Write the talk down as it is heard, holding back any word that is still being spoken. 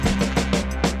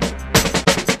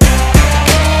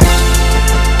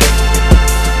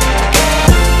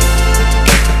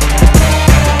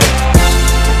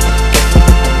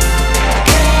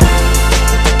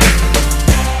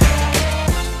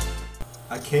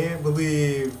can't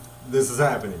believe this is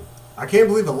happening. I can't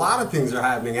believe a lot of things are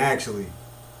happening, actually.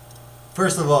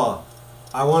 First of all,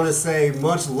 I want to say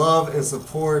much love and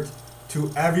support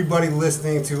to everybody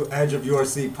listening to Edge of Your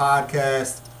Seat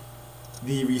podcast.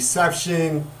 The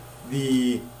reception,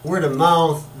 the word of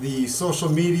mouth, the social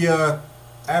media,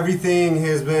 everything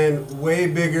has been way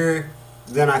bigger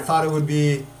than I thought it would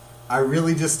be. I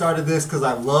really just started this because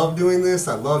I love doing this.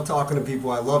 I love talking to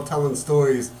people. I love telling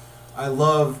stories. I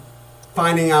love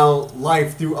finding out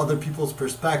life through other people's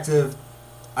perspective.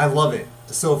 I love it.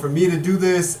 So for me to do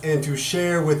this and to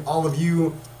share with all of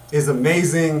you is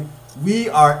amazing. We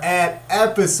are at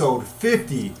episode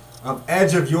 50 of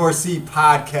Edge of Your Seat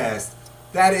podcast.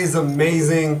 That is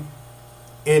amazing.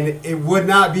 And it would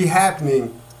not be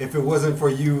happening if it wasn't for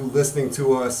you listening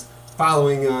to us,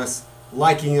 following us,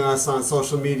 liking us on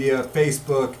social media,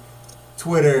 Facebook,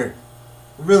 Twitter.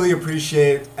 Really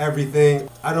appreciate everything.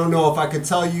 I don't know if I could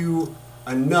tell you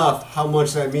enough how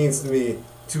much that means to me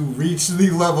to reach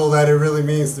the level that it really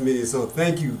means to me. So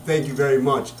thank you very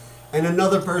much. And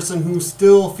another person who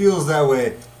still feels that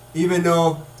way, even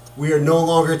though we are no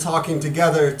longer talking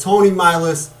together, Tony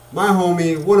Milas, my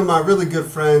homie, one of my really good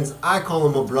friends. I call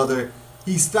him a brother.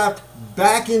 He stepped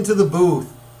back into the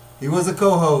booth. He was a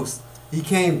co-host. He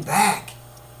came back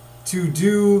to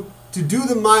do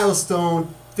the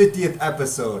milestone 50th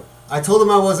episode. I told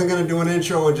him I wasn't going to do an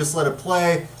intro and just let it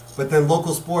play, but then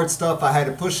local sports stuff, I had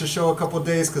to push the show a couple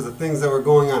days because of things that were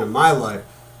going on in my life,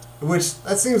 which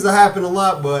that seems to happen a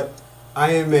lot, but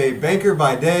I am a banker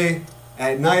by day.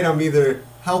 At night, I'm either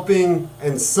helping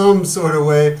in some sort of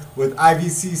way with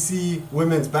IVCC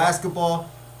women's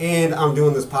basketball, and I'm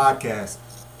doing this podcast.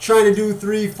 Trying to do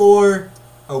 3-4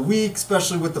 a week,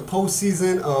 especially with the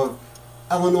postseason of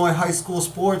Illinois high school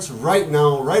sports right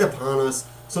now, right upon us.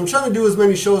 So I'm trying to do as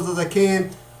many shows as I can,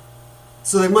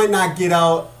 so they might not get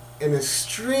out in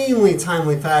extremely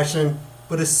timely fashion,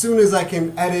 but as soon as I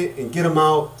can edit and get them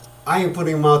out, I am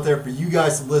putting them out there for you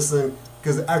guys to listen,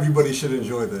 because everybody should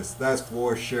enjoy this. That's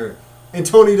for sure. And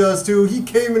Tony does too. He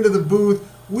came into the booth.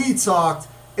 We talked.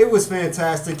 It was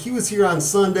fantastic. He was here on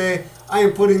Sunday. I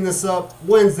am putting this up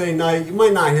Wednesday night. You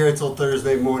might not hear it till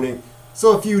Thursday morning.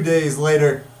 So a few days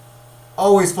later.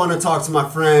 Always fun to talk to my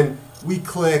friend. We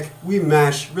click. We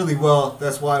mesh really well.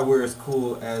 That's why we're as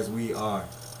cool as we are.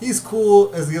 He's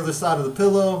cool as the other side of the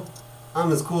pillow.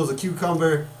 I'm as cool as a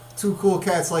cucumber. Two cool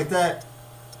cats like that.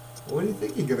 What do you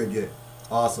think you're going to get?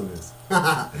 Awesomeness.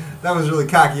 That was really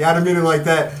cocky. I didn't mean it like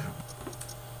that.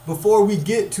 Before we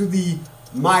get to the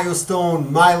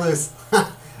milestone, Milas,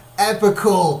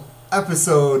 epical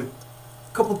episode,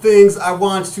 a couple things I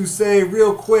want to say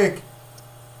real quick.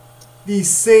 The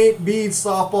St. Bede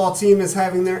softball team is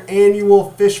having their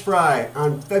annual fish fry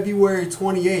on February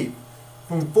 28th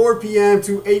from 4 p.m.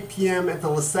 to 8 p.m. at the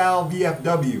LaSalle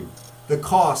VFW. The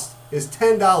cost is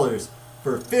 $10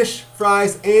 for fish,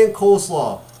 fries, and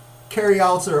coleslaw.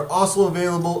 Carryouts are also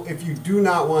available if you do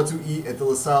not want to eat at the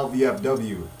LaSalle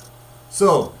VFW.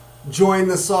 So, join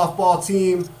the softball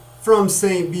team from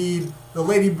St. Bede. The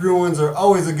Lady Bruins are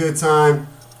always a good time,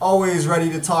 always ready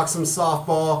to talk some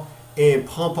softball and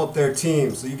pump up their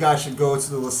team. So you guys should go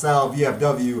to the LaSalle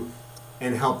VFW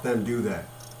and help them do that.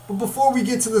 But before we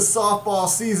get to the softball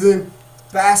season,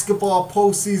 basketball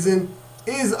postseason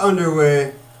is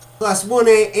underway. Class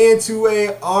 1A and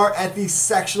 2A are at the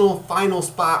sectional final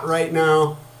spot right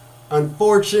now.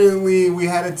 Unfortunately, we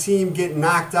had a team get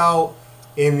knocked out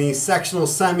in the sectional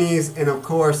semis, and of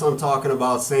course I'm talking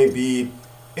about St. Bede.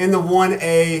 In the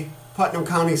 1A Putnam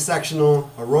County sectional,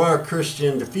 Aurora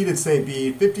Christian defeated St.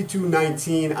 Bede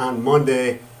 52-19 on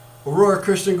Monday. Aurora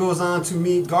Christian goes on to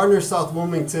meet Gardner South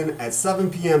Wilmington at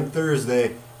 7 p.m.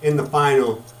 Thursday in the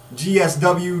final.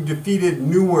 GSW defeated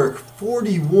Newark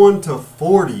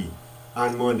 41-40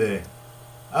 on Monday.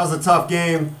 That was a tough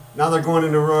game. Now they're going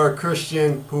into Aurora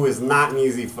Christian, who is not an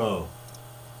easy foe.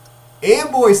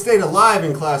 Amboy stayed alive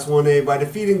in Class 1A by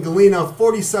defeating Galena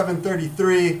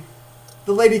 47-33.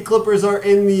 The Lady Clippers are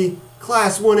in the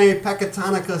Class 1A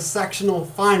Pecatonica sectional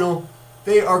final.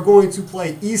 They are going to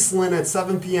play Eastland at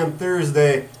 7 p.m.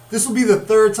 Thursday. This will be the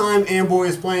third time Amboy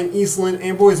is playing Eastland.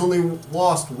 Amboy has only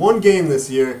lost one game this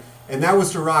year, and that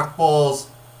was to Rock Falls,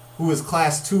 who is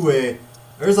Class 2A.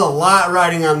 There's a lot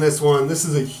riding on this one. This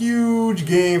is a huge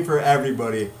game for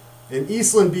everybody. And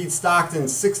Eastland beat Stockton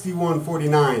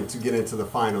 61-49 to get into the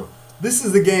final. This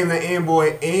is the game that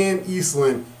Amboy and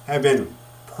Eastland have been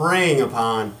preying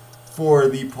upon for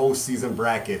the postseason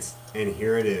brackets. And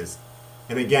here it is.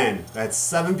 And again, that's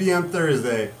 7 p.m.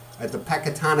 Thursday at the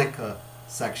Pecatonica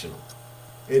sectional.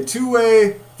 In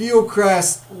 2A,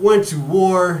 Fieldcrest went to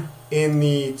war. in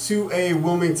the 2A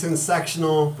Wilmington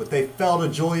sectional, but they fell to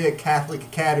Joliet Catholic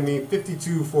Academy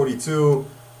 52-42.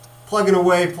 Plugging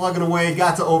away,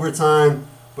 got to overtime,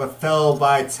 but fell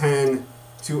by 10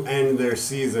 to end their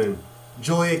season.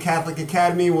 Joliet Catholic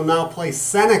Academy will now play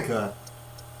Seneca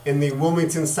in the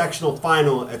Wilmington sectional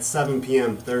final at 7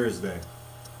 p.m. Thursday.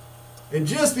 And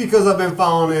just because I've been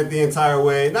following it the entire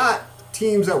way, not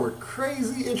teams that we're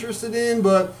crazy interested in,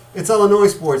 but it's Illinois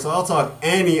sports, so I'll talk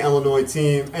any Illinois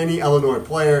team, any Illinois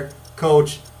player,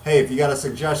 coach. Hey, if you got a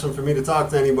suggestion for me to talk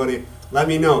to anybody, let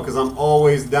me know, because I'm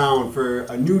always down for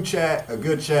a new chat, a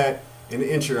good chat, an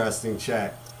interesting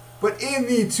chat. But in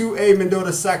the 2A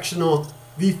Mendota sectional,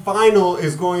 the final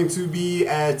is going to be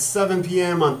at 7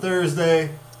 p.m. on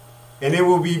Thursday, and it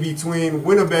will be between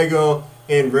Winnebago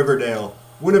and Riverdale.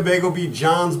 Winnebago beat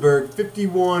Johnsburg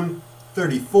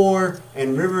 51-34,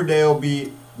 and Riverdale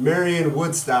beat Marion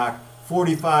Woodstock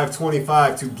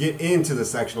 45-25 to get into the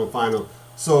sectional final.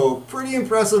 So pretty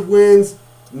impressive wins.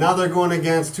 Now they're going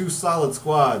against two solid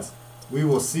squads. We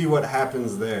will see what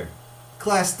happens there.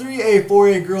 Class 3A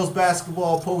 4A girls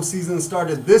basketball postseason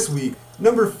started this week.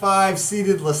 Number 5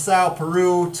 seeded LaSalle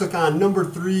Peru took on number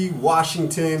 3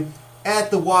 Washington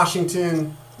at the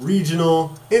Washington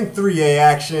Regional in 3A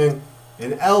action.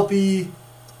 And LP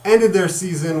ended their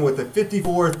season with a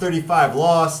 54-35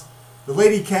 loss. The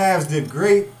Lady Cavs did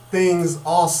great things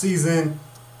all season.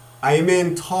 I am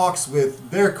in talks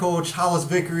with their coach, Hollis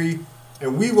Vickery,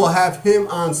 and we will have him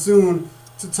on soon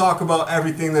to talk about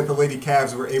everything that the Lady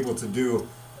Cavs were able to do.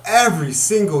 Every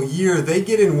single year, they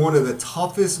get in one of the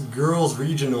toughest girls'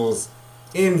 regionals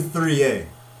in 3A.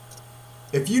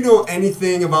 If you know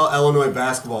anything about Illinois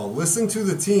basketball, listen to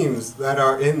the teams that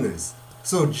are in this.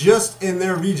 So just in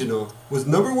their regional was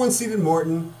number 1 seeded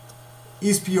Morton,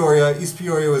 East Peoria. East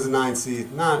Peoria was a 9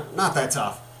 seed. Not that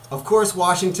tough. Of course,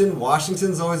 Washington.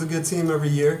 Washington's always a good team every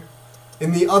year.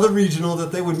 In the other regional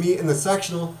that they would meet in the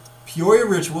sectional, Peoria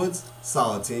Richwoods,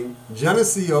 solid team.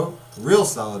 Geneseo, real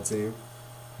solid team.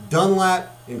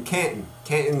 Dunlap and Canton.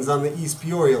 Canton's on the East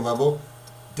Peoria level.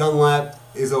 Dunlap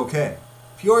is okay.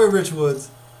 Peoria Richwoods,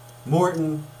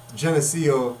 Morton,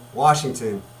 Geneseo,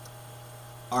 Washington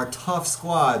are tough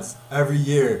squads every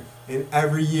year. And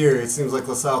every year it seems like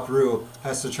LaSalle Peru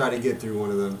has to try to get through one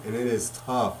of them. And it is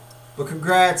tough. But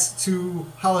congrats to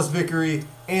Hollis Vickery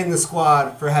and the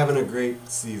squad for having a great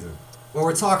season. When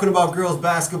we're talking about girls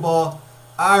basketball,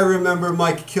 I remember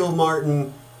Mike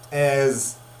Kilmartin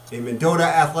as a Mendota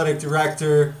athletic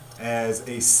director, as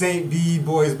a St. Bede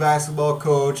boys basketball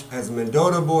coach, as a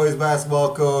Mendota boys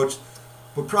basketball coach.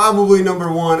 But probably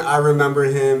number 1, I remember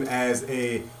him as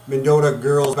a Mendota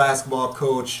girls basketball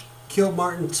coach.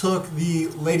 Kilmartin took the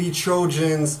Lady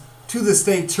Trojans to the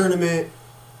state tournament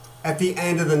at the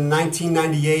end of the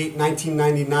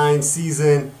 1998-1999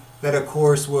 season. That, of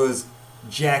course, was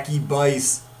Jackie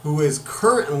Bice, who is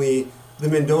currently the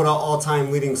Mendota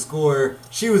all-time leading scorer.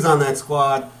 She was on that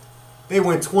squad. They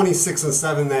went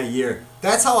 26-7 that year.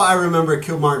 That's how I remember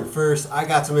Kilmartin first. I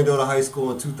got to Mendota High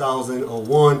School in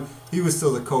 2001. He was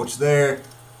still the coach there.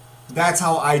 That's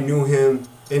how I knew him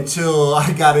until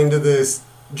I got into this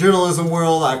journalism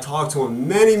world. I've talked to him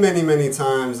many, many, many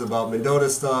times about Mendota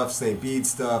stuff, St. Bede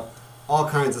stuff, all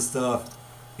kinds of stuff.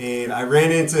 And I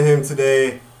ran into him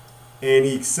today, and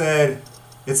he said,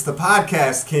 "It's the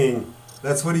podcast king."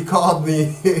 That's what he called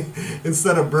me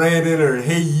instead of Brandon or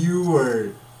hey you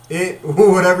or it,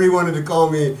 whatever he wanted to call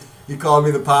me. He called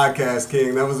me the podcast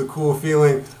king. That was a cool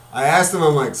feeling. I asked him,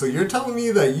 I'm like, so you're telling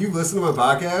me that you listen to my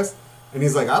podcast? And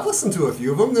he's like, I've listened to a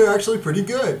few of them. They're actually pretty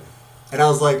good. And I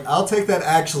was like, I'll take that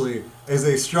actually as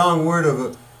a strong word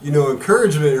of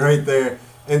encouragement right there,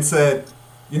 and said,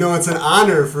 it's an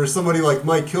honor for somebody like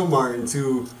Mike Kilmartin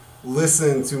to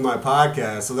listen to my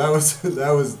podcast. So that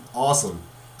was awesome.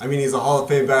 I mean, he's a Hall of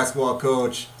Fame basketball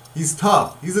coach. He's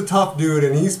tough. He's a tough dude,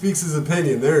 and he speaks his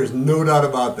opinion. There is no doubt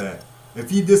about that. If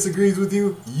he disagrees with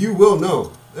you, you will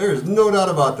know. There is no doubt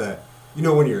about that.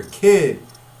 When you're a kid,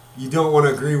 you don't want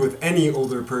to agree with any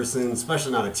older person,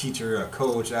 especially not a teacher, a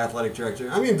coach, athletic director.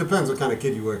 I mean, it depends what kind of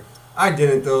kid you were. I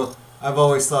didn't, though. I've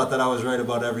always thought that I was right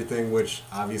about everything, which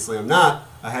obviously I'm not.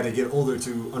 I had to get older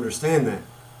to understand that.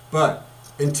 But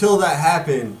until that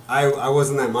happened, I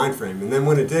wasn't that mind frame. And then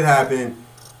when it did happen,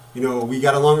 we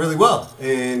got along really well.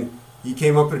 And he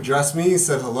came up and addressed me,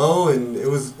 said hello, and it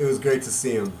was great to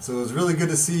see him. So it was really good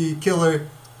to see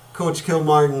Coach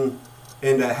Kilmartin,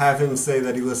 and to have him say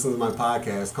that he listens to my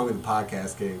podcast, call me the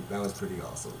podcast king. That was pretty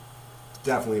awesome.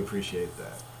 Definitely appreciate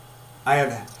that. I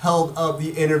have held up the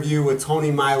interview with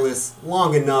Tony Milas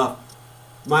long enough.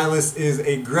 Milas is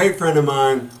a great friend of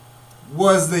mine,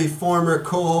 was the former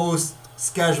co-host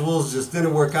schedules just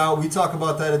didn't work out. We talk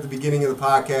about that at the beginning of the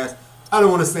podcast. I don't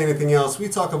want to say anything else. We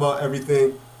talk about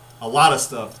everything, a lot of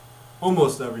stuff,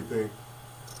 almost everything.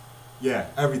 Yeah,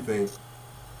 everything.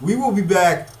 We will be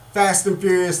back fast and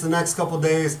furious the next couple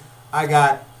days. I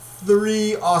got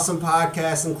 3 awesome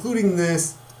podcasts, including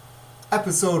this,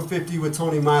 episode 50 with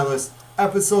Tony Milas.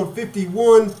 Episode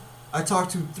 51, I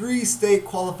talked to 3 state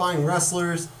qualifying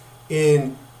wrestlers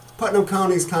in Putnam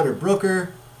County's Connor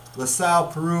Brooker, LaSalle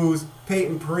Peru's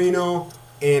Peyton Perino,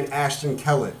 and Ashton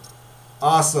Kellett.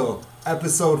 Also,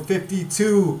 episode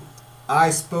 52,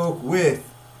 I spoke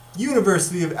with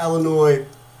University of Illinois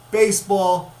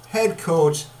baseball head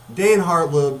coach Dan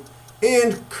Hartleb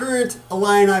and current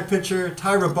Illini pitcher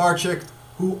Tyra Barczyk,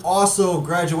 who also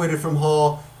graduated from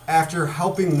Hall after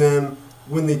helping them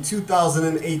win the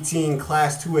 2018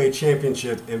 Class 2A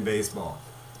championship in baseball.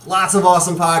 Lots of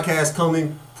awesome podcasts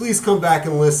coming. Please come back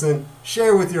and listen.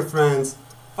 Share with your friends.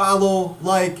 Follow,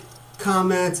 like,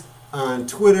 comment on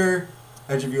Twitter,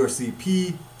 Edge of Your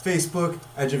CP, Facebook,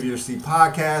 Edge of Your C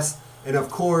Podcast, and of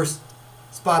course,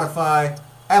 Spotify,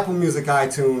 Apple Music,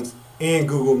 iTunes, and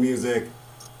Google Music.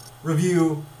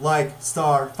 Review, like,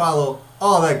 star, follow,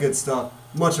 all that good stuff.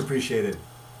 Much appreciated.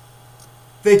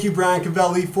 Thank you, Brian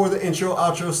Cavelli, for the intro,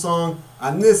 outro song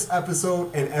on this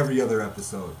episode and every other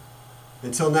episode.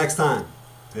 Until next time,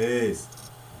 peace.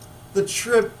 The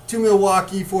trip to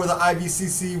Milwaukee for the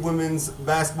IBCC women's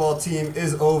basketball team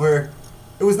is over.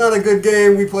 It was not a good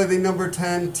game. We played the number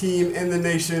 10 team in the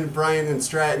nation, Bryan and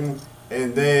Stratton,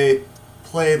 and they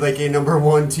played like a number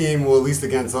 1 team, well, at least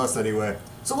against us anyway.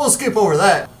 So we'll skip over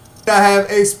that. I have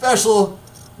a special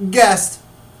guest,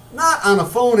 not on a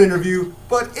phone interview,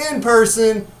 but in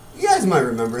person. You guys might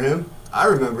remember him. I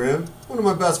remember him. One of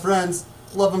my best friends.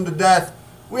 Love him to death.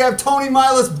 We have Tony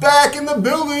Milas back in the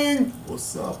building.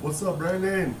 What's up? What's up,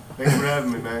 Brandon? Thanks for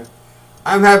having me, man.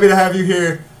 I'm happy to have you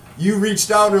here. You reached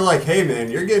out and were like, hey,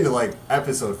 man, you're getting to like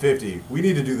episode 50. We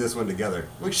need to do this one together.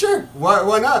 I'm like, sure.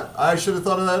 Why not? I should have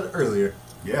thought of that earlier.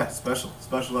 Yeah, special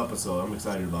episode. I'm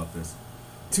excited about this.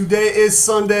 Today is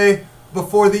Sunday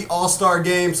before the All-Star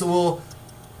game, so we'll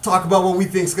talk about what we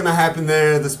think is going to happen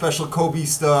there, the special Kobe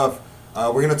stuff.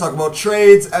 We're going to talk about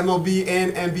trades, MLB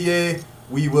and NBA.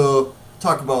 We will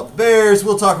talk about the Bears.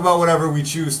 We'll talk about whatever we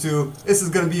choose to. This is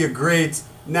going to be a great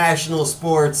national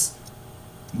sports,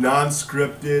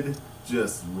 non-scripted,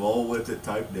 just roll with it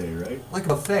type day, right? like a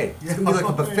buffet. It's going to be like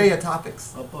a buffet of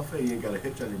topics. A buffet, you ain't got a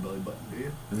hitch on your belly button, do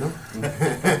you? No.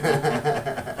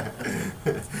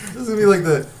 This is going to be like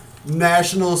the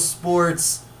national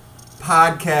sports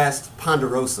podcast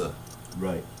Ponderosa.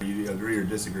 Right. You agree or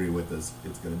disagree with us,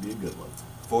 it's going to be a good one.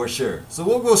 For sure. So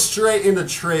we'll go straight into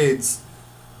trades.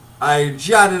 I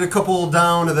jotted a couple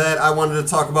down that I wanted to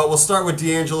talk about. We'll start with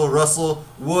D'Angelo Russell.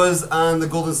 Was on the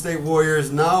Golden State Warriors,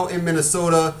 now in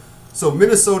Minnesota. So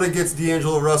Minnesota gets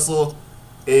D'Angelo Russell,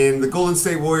 and the Golden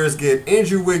State Warriors get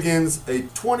Andrew Wiggins, a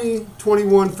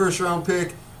 2021 first-round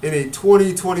pick, and a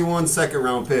 2021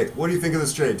 second-round pick. What do you think of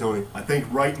this trade, Tony? I think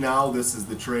right now this is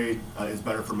the trade is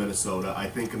better for Minnesota. I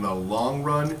think in the long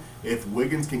run, if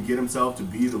Wiggins can get himself to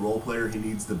be the role player he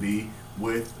needs to be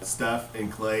with Steph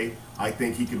and Clay, I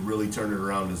think he could really turn it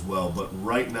around as well. But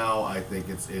right now, I think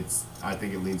I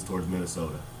think it leans towards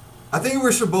Minnesota. I think it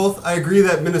works for both. I agree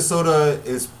that Minnesota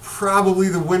is probably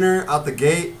the winner out the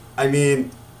gate. I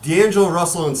mean, D'Angelo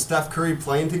Russell and Steph Curry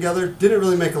playing together didn't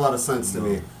really make a lot of sense to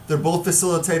me. They're both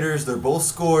facilitators. They're both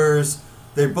scorers.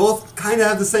 They both kind of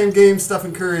have the same game.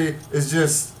 Stephen Curry is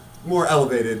just more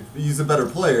elevated. He's a better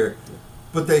player.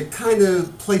 But they kind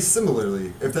of play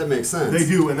similarly, if that makes sense. They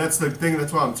do, and that's the thing.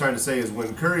 That's what I'm trying to say is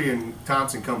when Curry and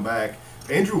Thompson come back,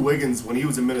 Andrew Wiggins, when he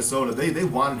was in Minnesota, they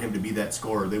wanted him to be that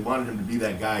scorer. They wanted him to be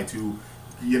that guy to,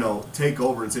 take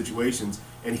over in situations.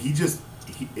 And he's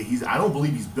I don't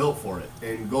believe he's built for it.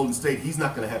 In Golden State, he's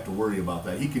not going to have to worry about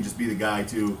that. He can just be the guy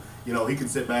to, he can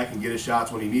sit back and get his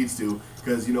shots when he needs to.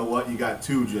 Because you know what? You got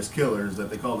 2 just killers that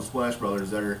they call the Splash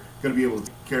Brothers that are going to be able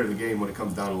to carry the game when it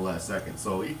comes down to the last second.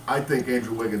 So I think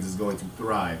Andrew Wiggins is going to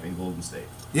thrive in Golden State.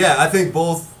 Yeah, I think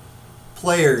both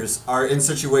players are in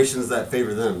situations that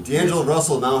favor them. D'Angelo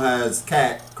Russell now has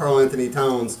Karl Anthony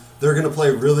Towns. They're going to play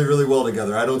really, really well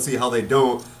together. I don't see how they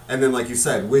don't. And then, like you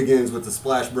said, Wiggins with the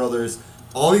Splash Brothers.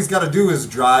 All he's got to do is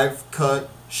drive, cut,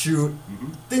 shoot,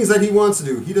 things that he wants to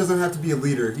do. He doesn't have to be a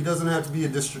leader. He doesn't have to be a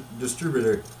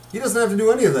distributor. He doesn't have to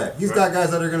do any of that. He's got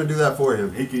guys that are going to do that for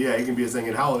him. He can be a thing.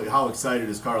 And how excited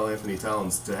is Karl Anthony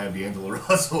Towns to have D'Angelo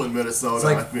Russell in Minnesota?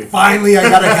 It's like, finally I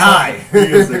got a guy. He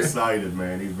is excited,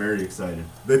 man. He's very excited.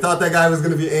 They thought that guy was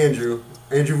going to be Andrew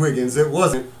Wiggins. It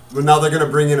wasn't. But now they're going to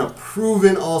bring in a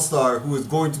proven all-star who is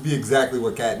going to be exactly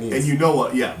what Cat needs. And you know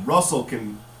what? Yeah, Russell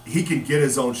can he can get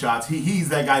his own shots. He's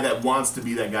that guy that wants to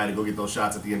be that guy to go get those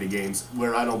shots at the end of games,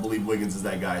 where I don't believe Wiggins is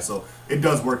that guy. So it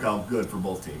does work out good for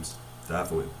both teams.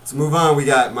 Definitely. Let's move on. We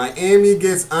got Miami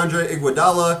gets Andre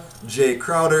Iguodala, Jay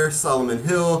Crowder, Solomon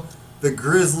Hill. The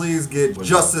Grizzlies get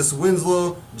Justice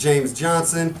Winslow, James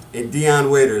Johnson, and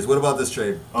Deion Waiters. What about this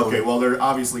trade? Okay, well, they're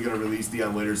obviously going to release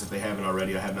Deion Waiters if they haven't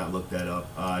already. I have not looked that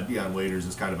up. Deion Waiters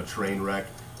is kind of a train wreck.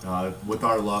 With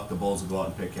our luck, the Bulls will go out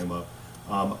and pick him up.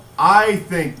 I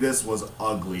think this was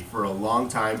ugly for a long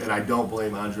time, and I don't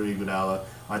blame Andre Iguodala.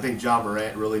 I think Ja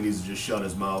Morant really needs to just shut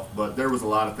his mouth. But there was a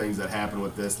lot of things that happened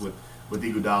with this, with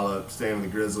Iguodala staying with the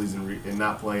Grizzlies and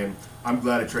not playing. I'm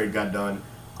glad a trade got done.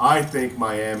 I think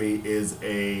Miami is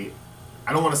I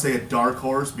don't want to say a dark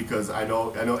horse, because I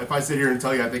know if I sit here and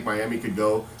tell you I think Miami could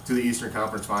go to the Eastern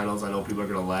Conference Finals, I know people are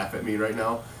going to laugh at me right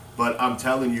now. But I'm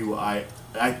telling you, I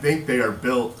think they are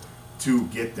built to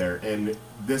get there. And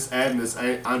this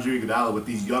Andre Iguodala with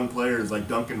these young players like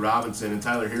Duncan Robinson and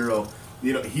Tyler Hero,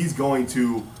 he's going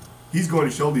to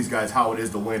show these guys how it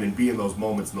is to win and be in those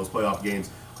moments in those playoff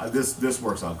games. This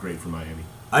works out great for Miami.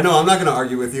 I know, I'm not going to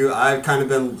argue with you. I've kind of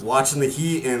been watching the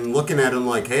Heat and looking at them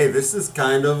like, hey, this is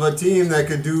kind of a team that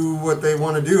could do what they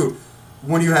want to do.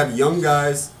 When you have young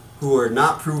guys who are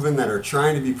not proven, that are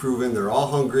trying to be proven, they're all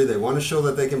hungry, they want to show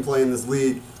that they can play in this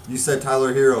league. You said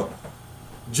Tyler Hero.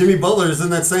 Jimmy Butler's in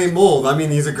that same mold. I mean,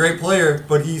 he's a great player,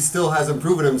 but he still hasn't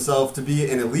proven himself to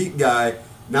be an elite guy.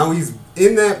 Now he's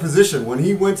in that position. When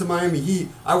he went to Miami Heat,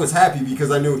 I was happy because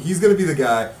I knew he's going to be the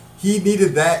guy. He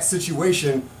needed that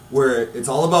situation where it's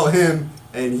all about him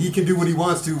and he can do what he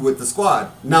wants to with the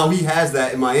squad. Now he has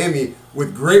that in Miami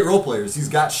with great role players. He's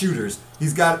got shooters.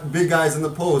 He's got big guys in the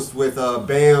post with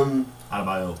Bam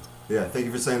Adebayo. Yeah, thank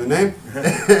you for saying the name.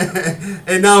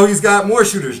 And now he's got more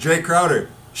shooters. Jay Crowder,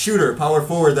 shooter, power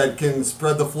forward that can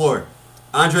spread the floor.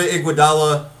 Andre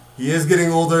Iguodala, he is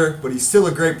getting older, but he's still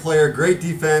a great player, great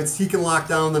defense. He can lock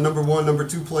down the number 1, number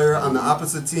 2 player on the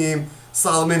opposite team.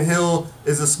 Solomon Hill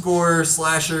is a scorer,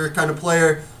 slasher kind of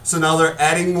player. So now they're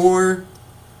adding more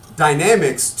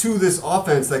dynamics to this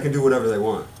offense that can do whatever they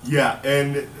want. Yeah,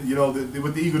 and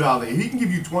with the Iguodala, he can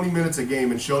give you 20 minutes a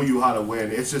game and show you how to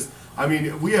win. It's just, I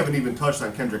mean, we haven't even touched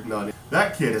on Kendrick Nunn.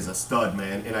 That kid is a stud,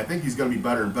 man, and I think he's going to be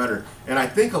better and better. And I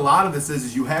think a lot of this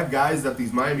is you have guys that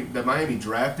Miami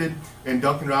drafted, and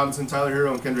Duncan Robinson, Tyler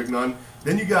Hero, and Kendrick Nunn.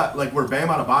 Then you got where Bam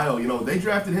Adebayo, they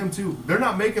drafted him too. They're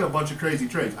not making a bunch of crazy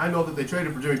trades. I know that they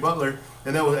traded for Jimmy Butler,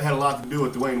 and that had a lot to do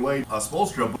with Dwayne Wade,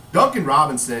 Spoelstra. Duncan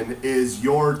Robinson is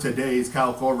your today's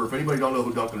Kyle Korver. If anybody don't know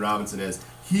who Duncan Robinson is,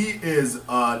 he is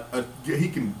he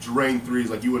can drain threes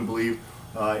like you wouldn't believe.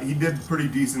 He did pretty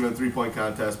decent in the three-point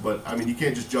contest, but I mean you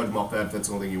can't just judge him off that if that's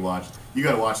the only thing you watch. You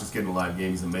got to watch this kid in a live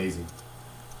game. He's amazing.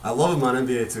 I love him on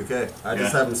NBA 2K. I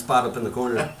just have him spot up in the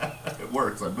corner. It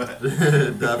works, I bet.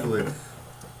 Definitely.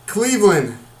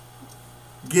 Cleveland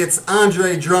gets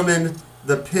Andre Drummond.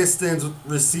 The Pistons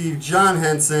receive John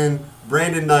Henson,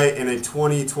 Brandon Knight, and a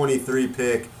 2023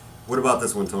 pick. What about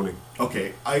this one, Tony?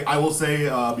 Okay, I will say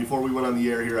before we went on the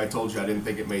air here, I told you I didn't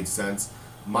think it made sense.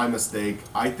 My mistake.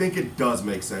 I think it does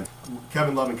make sense.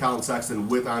 Kevin Love and Colin Sexton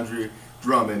with Andre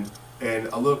Drummond and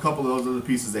a couple of those other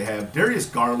pieces they have. Darius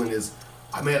Garland is,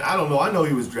 I don't know. I know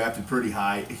he was drafted pretty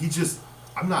high.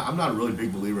 I'm not a really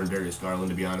big believer in Darius Garland,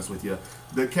 to be honest with you.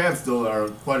 The Cavs still are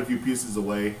quite a few pieces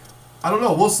away. I don't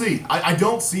know. We'll see. I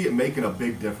don't see it making a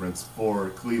big difference for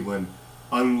Cleveland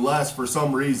unless for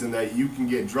some reason that you can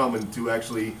get Drummond to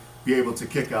actually be able to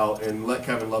kick out and let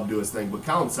Kevin Love do his thing. But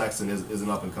Colin Sexton is an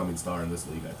up-and-coming star in this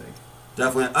league, I think.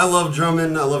 Definitely. I love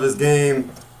Drummond. I love his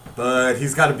game. But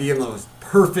he's got to be in the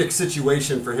perfect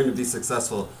situation for him to be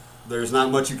successful. There's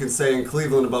not much you can say in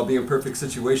Cleveland about being perfect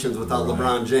situations without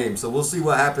LeBron James. So we'll see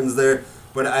what happens there.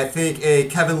 But I think a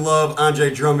Kevin Love,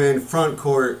 Andre Drummond front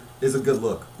court is a good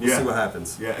look. We'll see what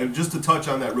happens. Yeah, and just to touch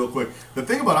on that real quick, the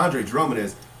thing about Andre Drummond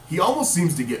is he almost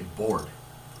seems to get bored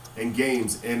in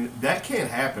games, and that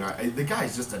can't happen. The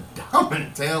guy's just a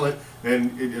dominant talent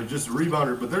and just a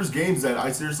rebounder. But there's games that I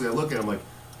look at him like,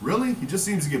 really? He just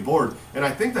seems to get bored. And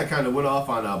I think that kind of went off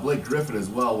on Blake Griffin as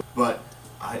well. But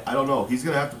I don't know. He's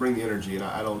going to have to bring the energy, and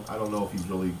I don't know if he's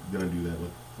really going to do that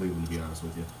with Cleveland, to be honest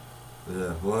with you.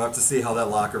 Yeah, we'll have to see how that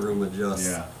locker room adjusts.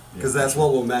 Yeah. Because that's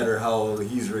what will matter, how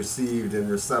he's received and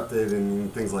receptive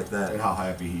and things like that. And how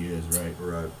happy he is, right?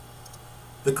 Right.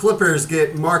 The Clippers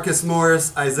get Marcus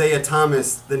Morris, Isaiah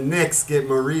Thomas. The Knicks get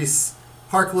Maurice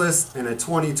Harkless and a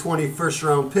 2020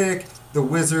 first-round pick. The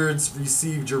Wizards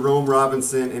receive Jerome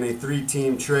Robinson in a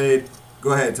 3-team trade.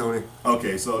 Go ahead, Tony.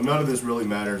 Okay, so none of this really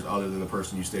matters other than the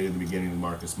person you stated at the beginning,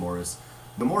 Marcus Morris.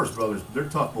 The Morris brothers, they're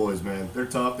tough boys, man. They're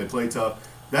tough. They play tough.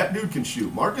 That dude can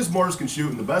shoot. Marcus Morris can shoot,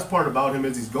 and the best part about him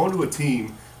is he's going to a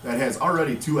team that has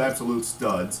already two absolute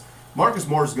studs. Marcus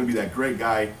Morris is going to be that great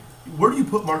guy. Where do you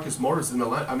put Marcus Morris in the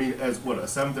line? I mean, as what, a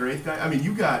 7th or 8th guy? I mean,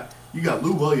 you got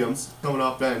Lou Williams coming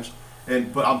off bench,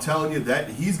 but I'm telling you that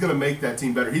he's going to make that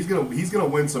team better. He's going to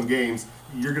win some games.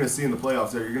 You're going to see in the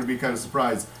playoffs there. You're going to be kind of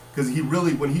surprised because he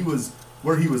really, when he was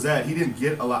where he was at, he didn't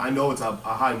get a lot. I know it's a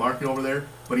high market over there,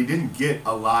 but he didn't get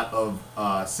a lot of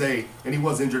say, and he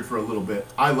was injured for a little bit.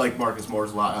 I like Marcus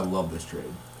Morris a lot. I love this trade.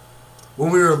 When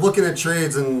we were looking at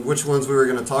trades and which ones we were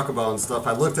going to talk about and stuff,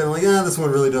 I looked at it like, this one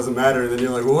really doesn't matter. And then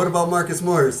you're like, well, what about Marcus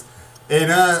Morris?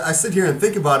 And I sit here and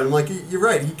think about it. I'm like, you're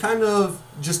right. He kind of,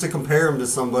 just to compare him to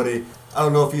somebody, I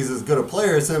don't know if he's as good a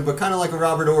player as him, but kind of like a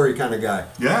Robert Horry kind of guy.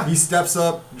 Yeah. He steps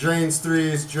up, drains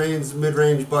threes, drains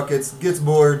mid-range buckets, gets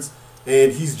boards,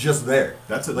 and he's just there.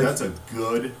 That's a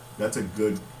good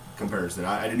comparison.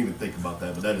 I didn't even think about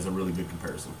that, but that is a really good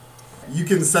comparison. You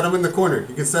can set him in the corner.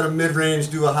 You can set him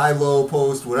mid-range, do a high-low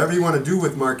post, whatever you want to do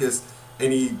with Marcus,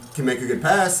 and he can make a good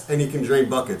pass, and he can drain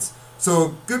buckets.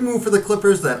 So, good move for the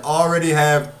Clippers that already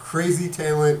have crazy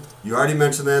talent. You already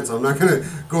mentioned that, so I'm not going to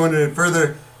go into it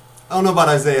further. I don't know about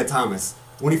Isaiah Thomas.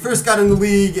 When he first got in the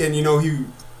league, and, he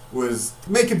was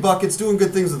making buckets, doing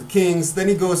good things with the Kings, then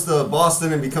he goes to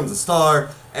Boston and becomes a star,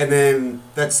 and then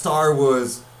that star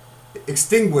was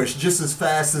extinguished just as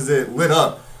fast as it lit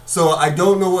up. So I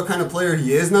don't know what kind of player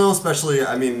he is now, especially,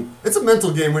 it's a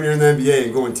mental game when you're in the NBA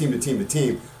and going team to team to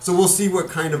team. So we'll see what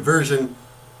kind of version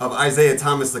of Isaiah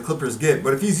Thomas the Clippers get.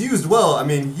 But if he's used well,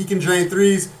 he can drain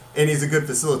threes, and he's a good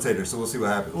facilitator, so we'll see what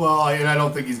happens. Well, and I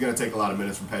don't think he's going to take a lot of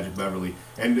minutes from Patrick Beverley.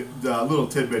 And a little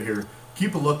tidbit here,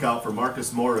 keep a lookout for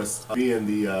Marcus Morris being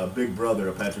the big brother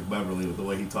of Patrick Beverley with the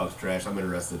way he talks trash. I'm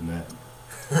interested in that.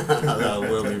 That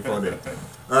will be funny.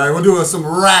 All right, we'll do some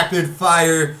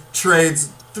rapid-fire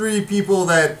trades. 3 people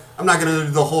that, I'm not going to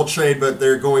do the whole trade, but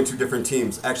they're going to different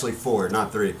teams. Actually 4,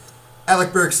 not 3.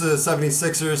 Alec Burks to the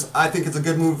 76ers. I think it's a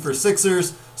good move for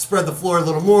Sixers. Spread the floor a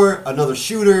little more. Another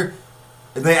shooter.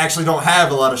 They actually don't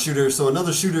have a lot of shooters, so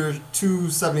another shooter to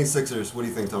 76ers. What do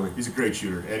you think, Tony? He's a great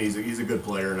shooter, and he's a good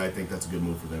player, and I think that's a good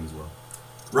move for them as well.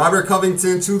 Robert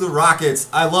Covington to the Rockets.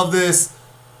 I love this.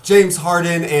 James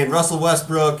Harden and Russell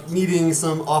Westbrook needing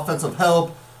some offensive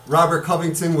help. Robert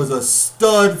Covington was a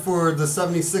stud for the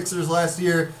 76ers last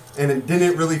year and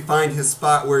didn't really find his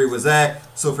spot where he was at.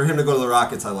 So for him to go to the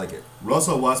Rockets, I like it.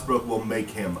 Russell Westbrook will make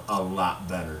him a lot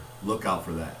better. Look out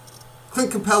for that.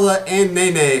 Clint Capella and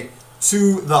Nene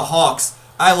to the Hawks.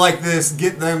 I like this.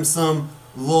 Get them some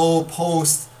low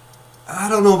post, I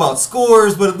don't know about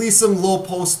scores, but at least some low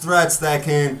post threats that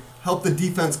can help the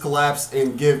defense collapse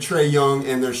and give Trae Young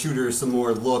and their shooters some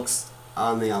more looks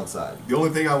on the outside. The only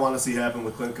thing I want to see happen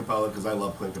with Clint Capella, because I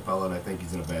love Clint Capella and I think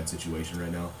he's in a bad situation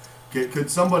right now, could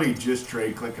somebody just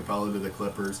trade Clint Capella to the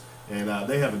Clippers? And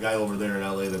they have a guy over there in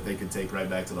LA that they could take right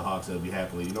back to the Hawks that would be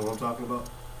happily. You know what I'm talking about?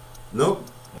 Nope.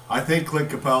 I think Clint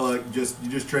Capella, you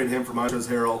just trade him for Montrezl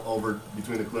Harrell over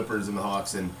between the Clippers and the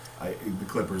Hawks, and the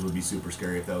Clippers would be super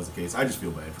scary if that was the case. I just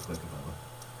feel bad for Clint Capella.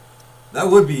 That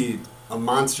would be a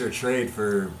monster trade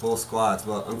for both squads,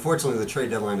 but unfortunately the trade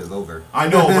deadline is over. I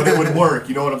know, but it would work.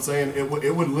 You know what I'm saying? It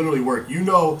would literally work. You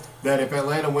know that if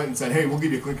Atlanta went and said, hey, we'll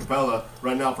give you Clint Capella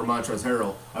right now for Montrezl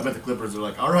Harrell, I bet the Clippers are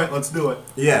like, all right, let's do it.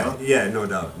 Yeah, you know? yeah,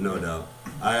 no doubt.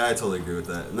 I totally agree with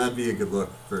that. And that'd be a good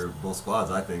look for both squads,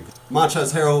 I think.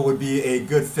 Montrezl Harrell would be a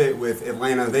good fit with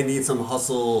Atlanta. They need some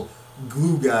hustle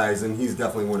glue guys, and he's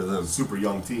definitely one of them. Super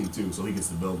young team, too, so he gets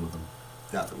to build with them.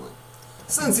 Definitely.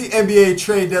 Since the NBA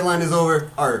trade deadline is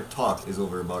over, our talk is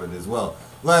over about it as well.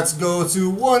 Let's go to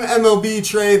one MLB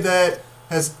trade that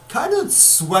has kind of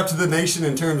swept the nation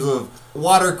in terms of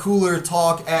water cooler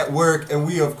talk at work, and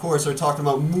we, of course, are talking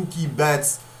about Mookie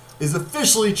Betts is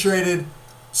officially traded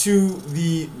to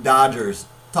the Dodgers.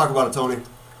 Talk about it, Tony.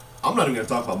 I'm not even going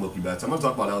to talk about Mookie Betts. I'm going to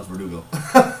talk about Alex Verdugo.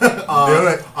 Do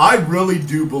it. I really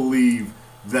do believe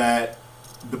that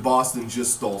the Boston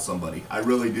just stole somebody. I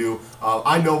really do.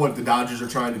 I know what the Dodgers are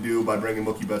trying to do by bringing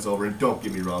Mookie Betts over, and don't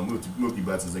get me wrong, Mookie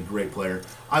Betts is a great player.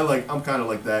 I'm kind of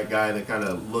like that guy that kind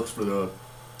of looks for the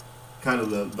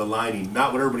lining,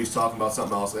 not what everybody's talking about,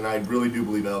 something else, and I really do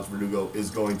believe Alex Verdugo is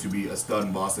going to be a stud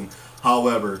in Boston.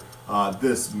 However,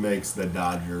 this makes the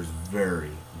Dodgers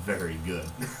very, very good.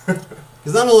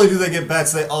 Because not only do they get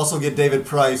Betts, they also get David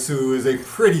Price, who is a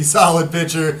pretty solid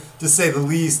pitcher, to say the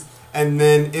least. And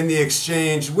then in the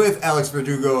exchange with Alex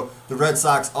Verdugo, the Red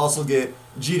Sox also get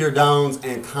Jeter Downs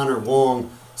and Connor Wong.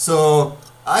 So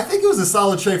I think it was a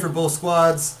solid trade for both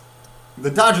squads.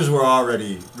 The Dodgers were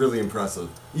already really impressive.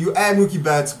 You add Mookie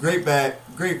Betts, great bat,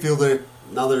 great fielder.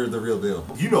 now they're the real deal.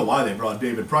 You know why they brought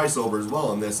David Price over as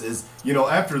well in this is,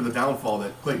 after the downfall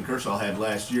that Clayton Kershaw had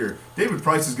last year, David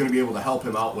Price is going to be able to help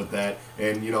him out with that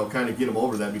and, kind of get him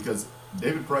over that because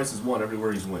David Price has won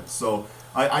everywhere he's went. So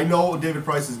I know David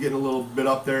Price is getting a little bit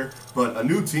up there, but a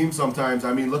new team sometimes,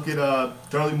 look at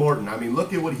Charlie Morton.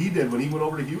 Look at what he did when he went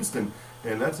over to Houston,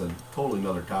 and that's a totally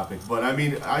another topic. But,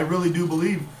 I really do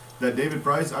believe that David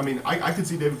Price, I could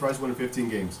see David Price winning 15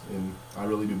 games, and I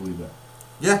really do believe that.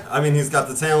 Yeah, he's got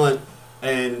the talent,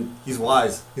 and he's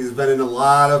wise. He's been in a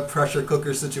lot of pressure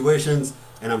cooker situations,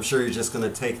 and I'm sure he's just going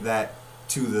to take that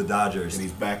to the Dodgers. And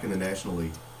he's back in the National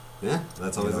League. Yeah,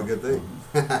 that's always a good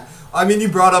thing. You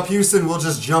brought up Houston. We'll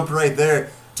just jump right there.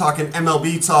 Talking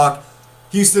MLB talk.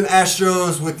 Houston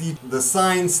Astros with the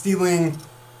sign-stealing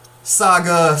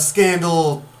saga,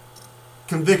 scandal,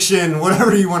 conviction,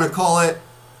 whatever you want to call it.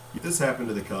 This happened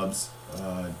to the Cubs.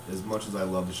 As much as I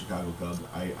love the Chicago Cubs,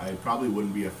 I probably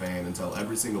wouldn't be a fan until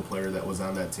every single player that was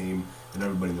on that team and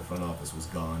everybody in the front office was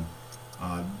gone.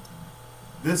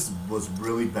 This was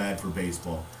really bad for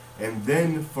baseball. And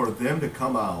then for them to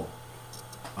come out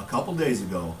a couple days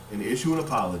ago and issue an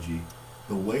apology,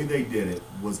 the way they did it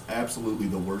was absolutely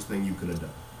the worst thing you could have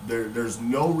done. There's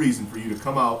no reason for you to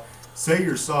come out, say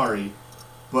you're sorry,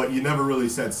 but you never really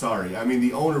said sorry.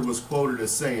 The owner was quoted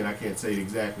as saying, I can't say it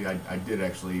exactly, I did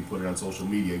actually put it on social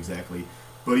media exactly,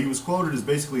 but he was quoted as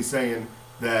basically saying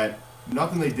that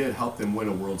nothing they did helped them win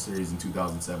a World Series in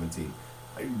 2017.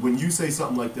 When you say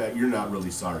something like that, you're not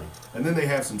really sorry. And then they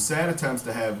have some sad attempts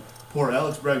to have poor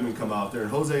Alex Bregman come out there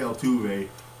and Jose Altuve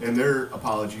and their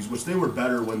apologies, which they were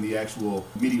better when the actual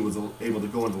media was able to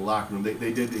go into the locker room.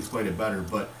 They did explain it better,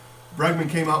 but Bregman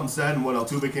came out and said, and when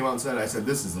Altuve came out and said, I said,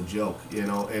 this is a joke,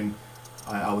 and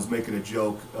I was making a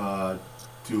joke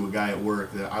to a guy at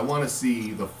work that I want to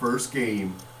see the first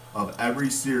game of every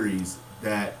series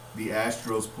that the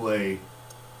Astros play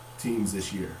teams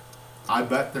this year. I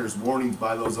bet there's warnings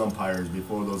by those umpires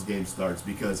before those games starts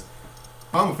because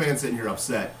if I'm a fan sitting here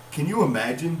upset, can you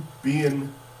imagine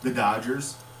being the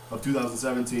Dodgers of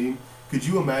 2017? Could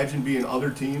you imagine being other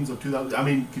teams of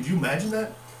 2000? Could you imagine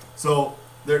that? So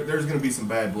there's going to be some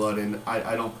bad blood, and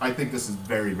I think this is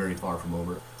very, very far from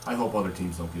over. I hope other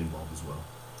teams don't get involved as well.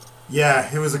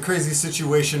 Yeah, it was a crazy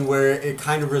situation where it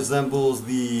kind of resembles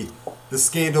the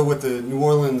scandal with the New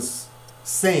Orleans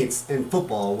Saints in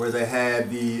football, where they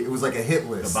had it was like a hit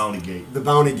list. The Bounty Gate. The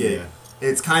Bounty Gate. Yeah.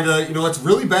 It's kind of, it's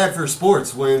really bad for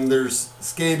sports when there's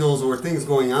scandals or things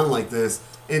going on like this.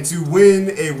 And to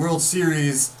win a World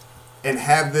Series and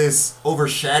have this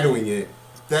overshadowing it,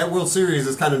 that World Series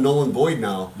is kind of null and void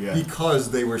now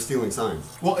because they were stealing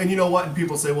signs. Well, and you know what? And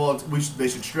people say, well, they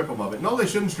should strip them of it. No, they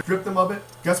shouldn't strip them of it.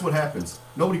 Guess what happens?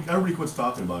 Everybody quits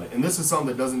talking about it. And this is something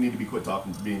that doesn't need to be quit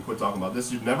talking about.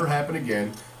 This should never happen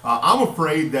again. I'm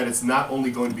afraid that it's not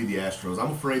only going to be the Astros.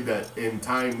 I'm afraid that in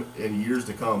time and years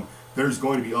to come, there's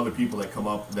going to be other people that come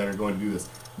up that are going to do this.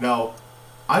 Now,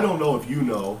 I don't know if you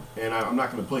know, and I'm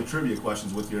not going to play trivia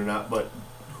questions with you or not, but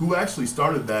who actually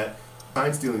started that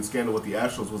sign-stealing scandal with the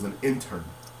Astros was an intern.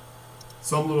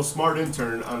 Some little smart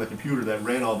intern on the computer that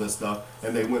ran all this stuff,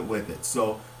 and they went with it.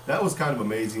 So that was kind of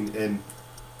amazing, and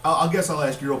I guess I'll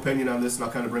ask your opinion on this, and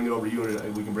I'll kind of bring it over to you,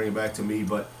 and we can bring it back to me.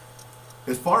 But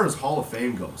as far as Hall of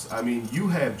Fame goes, you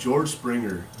have George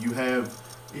Springer, you have...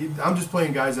 I'm just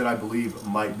playing guys that I believe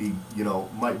might be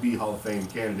Hall of Fame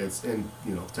candidates in,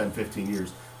 10, 15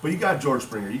 years. But you got George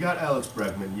Springer, you got Alex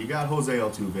Bregman, you got Jose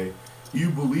Altuve. Do you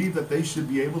believe that they should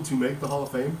be able to make the Hall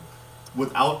of Fame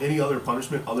without any other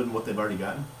punishment other than what they've already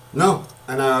gotten? No,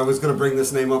 and I was going to bring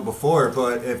this name up before,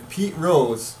 but if Pete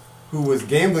Rose, who was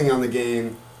gambling on the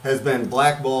game, has been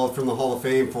blackballed from the Hall of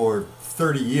Fame for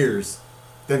 30 years,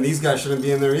 then these guys shouldn't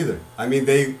be in there either.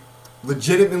 They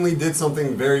legitimately did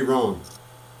something very wrong.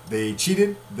 They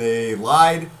cheated, they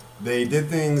lied, they did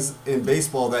things in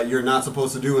baseball that you're not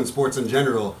supposed to do in sports in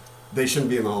general. They shouldn't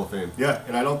be in the Hall of Fame. Yeah,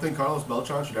 and I don't think Carlos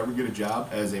Beltran should ever get a job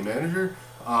as a manager.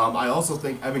 I also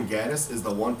think Evan Gattis is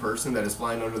the one person that is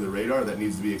flying under the radar that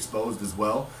needs to be exposed as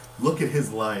well. Look at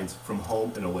his lines from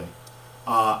home and away.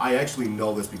 I actually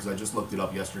know this because I just looked it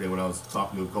up yesterday when I was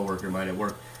talking to a coworker of mine at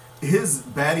work. His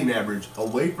batting average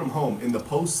away from home in the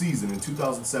postseason in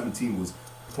 2017 was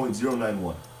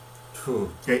 .091.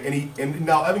 Okay, and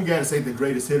now Evan Gattis ain't the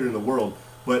greatest hitter in the world,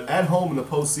 but at home in the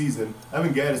postseason,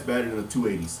 Evan Gattis batted in the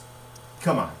 280s.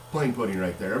 Come on, plain pudding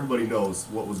right there. Everybody knows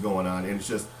what was going on, and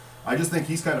I just think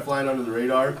he's kind of flying under the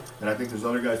radar, and I think there's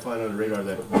other guys flying under the radar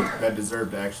that deserve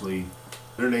to actually,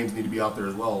 their names need to be out there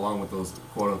as well, along with those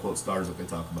quote-unquote stars that they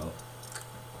talk about.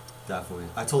 Definitely.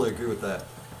 I totally agree with that.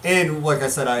 And like I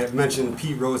said, I mentioned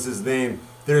Pete Rose's name.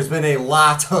 There's been a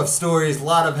lot of stories, a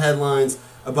lot of headlines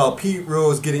about Pete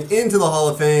Rose getting into the Hall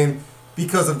of Fame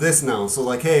because of this now. So,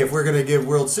 like, hey, if we're going to give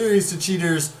World Series to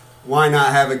cheaters, why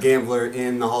not have a gambler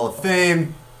in the Hall of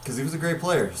Fame? Because he was a great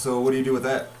player. So what do you do with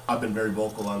that? I've been very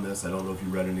vocal on this. I don't know if you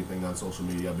read anything on social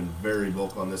media. I've been very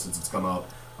vocal on this since it's come out.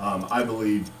 I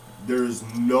believe there's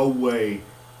no way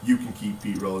you can keep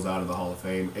Pete Rose out of the Hall of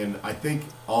Fame. And I think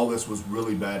all this was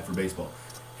really bad for baseball.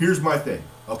 Here's my thing,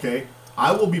 okay?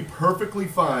 I will be perfectly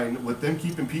fine with them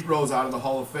keeping Pete Rose out of the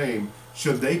Hall of Fame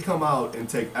should they come out and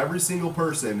take every single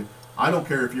person. I don't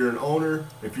care if you're an owner,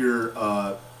 if you're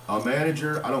a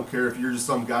manager. I don't care if you're just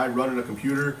some guy running a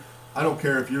computer. I don't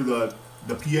care if you're the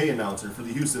PA announcer for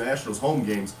the Houston Astros home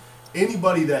games.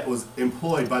 Anybody that was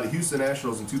employed by the Houston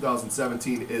Astros in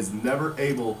 2017 is never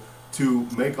able to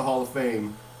make a Hall of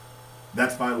Fame.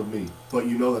 That's fine with me, but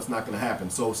you know that's not going to happen.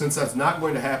 So since that's not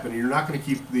going to happen, and you're not going to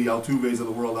keep the Altuves of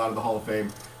the world out of the Hall of Fame,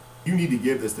 you need to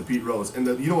give this to Pete Rose. And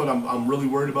you know what I'm really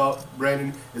worried about,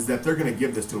 Brandon, is that they're going to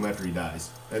give this to him after he dies.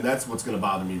 And that's what's going to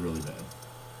bother me really bad.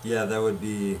 Yeah, that would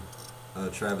be a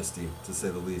travesty, to say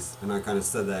the least. And I kind of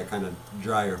said that kind of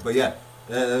drier. But yeah,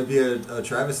 that would be a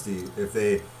travesty if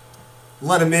they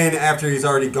let him in after he's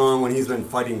already gone when he's been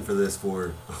fighting for this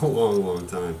for a long, long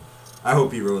time. I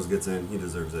hope Pete Rose gets in. He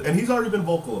deserves it. And he's already been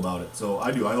vocal about it, so I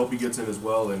do. I hope he gets in as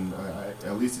well, and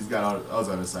at least he's got us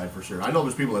on his side for sure. I know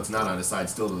there's people that's not on his side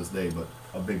still to this day, but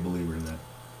a big believer in that.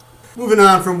 Moving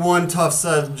on from one tough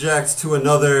subject to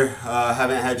another.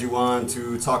 Haven't had you on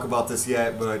to talk about this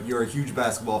yet, but you're a huge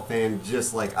basketball fan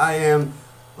just like I am.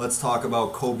 Let's talk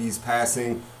about Kobe's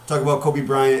passing. Talk about Kobe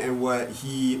Bryant and what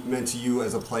he meant to you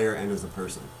as a player and as a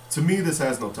person. To me, this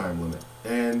has no time limit.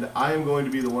 And I am going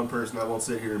to be the one person, I won't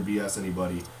sit here and BS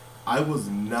anybody. I was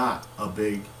not a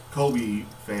big Kobe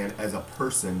fan as a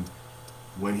person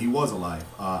when he was alive.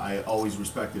 I always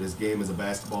respected his game as a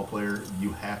basketball player.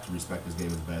 You have to respect his game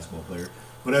as a basketball player.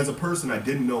 But as a person, I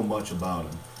didn't know much about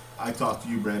him. I talked to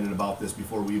you, Brandon, about this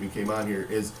before we even came on here,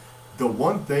 is the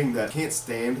one thing that I can't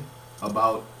stand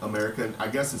about America, and I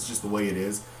guess it's just the way it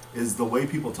is the way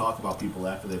people talk about people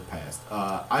after they've passed.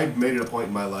 I've made it a point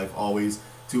in my life always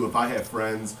to, if I have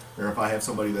friends or if I have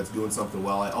somebody that's doing something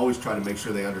well, I always try to make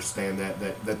sure they understand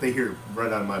that they hear it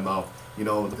right out of my mouth, you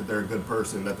know, that they're a good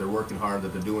person, that they're working hard, that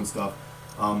they're doing stuff.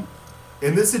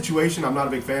 In this situation, I'm not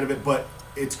a big fan of it, but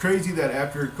it's crazy that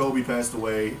after Kobe passed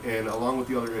away, and along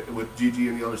with Gigi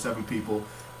and the other 7 people,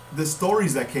 the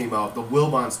stories that came out, the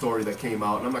Wilbon story that came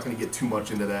out, and I'm not going to get too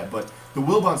much into that, but the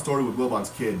Wilbon story with Wilbon's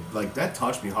kid, like, that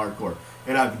touched me hardcore.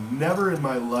 And I've never in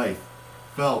my life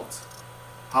felt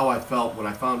how I felt when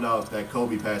I found out that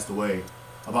Kobe passed away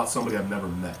about somebody I've never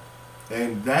met.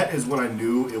 And that is when I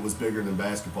knew it was bigger than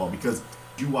basketball, because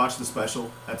did you watch the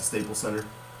special at the Staples Center?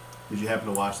 Did you happen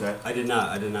to watch that? I did not.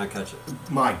 I did not catch it.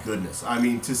 My goodness. I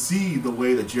mean, to see the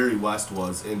way that Jerry West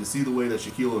was, and to see the way that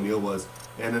Shaquille O'Neal was,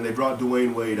 and then they brought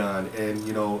Dwayne Wade on, and,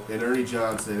 you know, and Ernie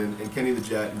Johnson, and Kenny the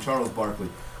Jet, and Charles Barkley.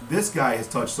 This guy has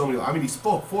touched so many. I mean, he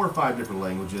spoke 4 or 5 different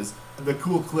languages. The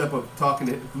cool clip of talking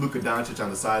to Luka Doncic on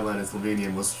the sideline in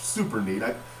Slovenian was super neat.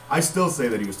 I still say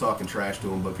that he was talking trash to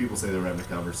him, but people say they were having a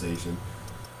conversation.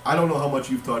 I don't know how much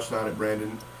you've touched on it,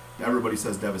 Brandon. Everybody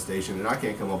says devastation, and I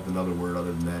can't come up with another word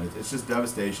other than that. It's just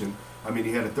devastation. I mean,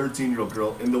 he had a 13-year-old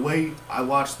girl. And the way I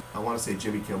watched, I want to say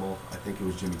Jimmy Kimmel. I think it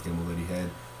was Jimmy Kimmel that he had.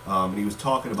 And he was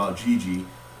talking about Gigi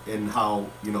and how,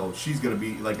 you know, she's going to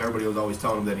be, like, everybody was always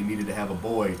telling him that he needed to have a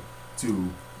boy to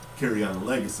carry on the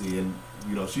legacy. And,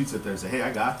 you know, she'd sit there and say, hey,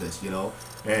 I got this, you know.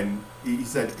 And he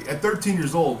said at 13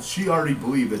 years old, she already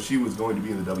believed that she was going to be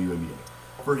in the WNBA.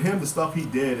 For him, the stuff he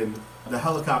did and the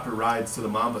helicopter rides to the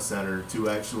Mamba Center to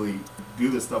actually do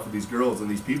this stuff with these girls and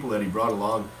these people that he brought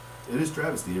along, it is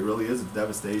travesty. It really is. It's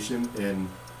devastation. And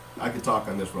I could talk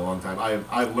on this for a long time.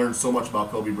 I've learned so much about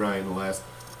Kobe Bryant in the last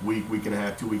week and a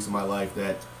half, 2 weeks of my life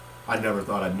that I never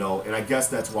thought I'd know. And I guess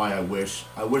that's why I wish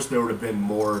there would have been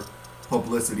more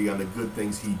publicity on the good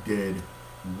things he did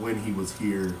when he was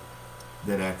here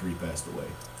than after he passed away.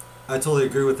 I totally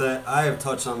agree with that. I have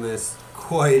touched on this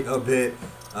quite a bit.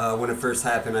 When it first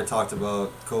happened, I talked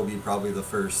about Kobe probably the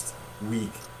first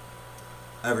week,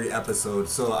 every episode,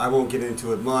 so I won't get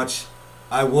into it much.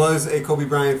 I was a Kobe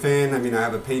Bryant fan. I mean, I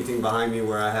have a painting behind me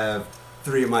where I have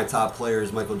 3 of my top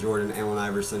players, Michael Jordan, Allen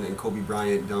Iverson, and Kobe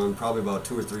Bryant, done probably about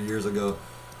 2 or 3 years ago.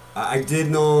 I did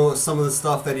know some of the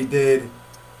stuff that he did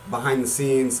behind the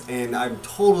scenes, and I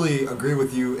totally agree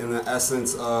with you in the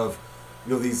essence of,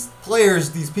 you know, these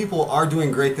players, these people are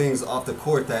doing great things off the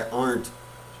court that aren't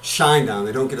shined on.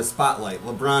 They don't get a spotlight.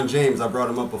 LeBron James, I brought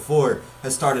him up before,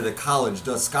 has started a college,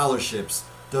 does scholarships,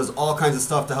 does all kinds of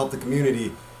stuff to help the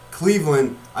community.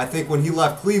 Cleveland, I think when he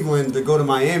left Cleveland to go to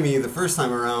Miami the first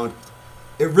time around,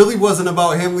 it really wasn't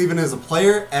about him leaving as a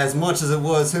player as much as it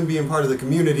was him being part of the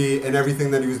community and everything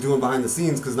that he was doing behind the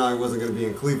scenes because now he wasn't going to be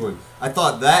in Cleveland. I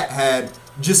thought that had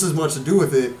just as much to do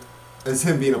with it as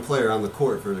him being a player on the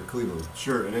court for the Cleveland.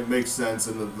 Sure, and it makes sense.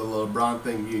 And the LeBron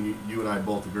thing, you and I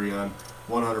both agree on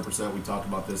 100%. We talked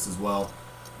about this as well.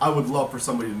 I would love for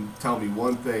somebody to tell me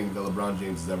one thing that LeBron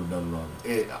James has ever done wrong,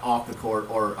 off the court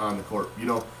or on the court. You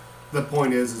know, the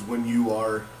point is when you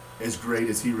are as great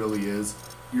as he really is,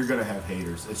 you're going to have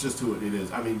haters. It's just who it is.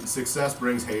 I mean, success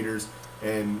brings haters,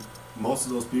 and most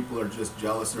of those people are just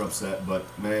jealous or upset. But,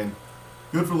 man,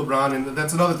 good for LeBron. And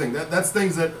that's another thing. That's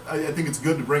things that I think it's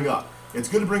good to bring up. It's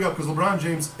good to bring up because LeBron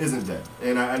James isn't dead.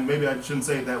 And maybe I shouldn't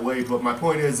say it that way, but my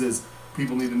point is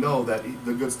people need to know that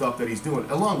the good stuff that he's doing,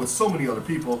 along with so many other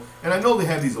people. And I know they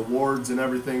have these awards and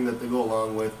everything that they go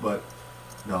along with, but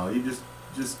no, you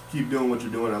just keep doing what you're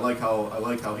doing. I like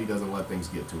how he doesn't let things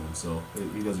get to him. So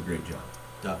he does a great job.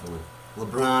 Definitely.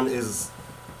 LeBron is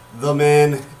the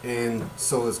man, and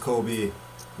so is Kobe.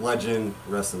 Legend,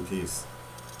 rest in peace.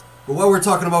 But while we're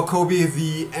talking about Kobe,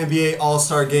 the NBA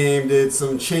All-Star Game did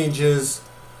some changes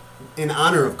in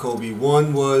honor of Kobe.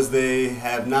 One was they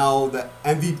have now the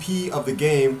MVP of the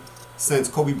game, since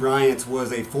Kobe Bryant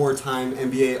was a 4-time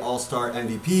NBA All-Star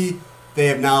MVP. They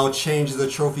have now changed the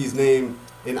trophy's name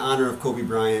in honor of Kobe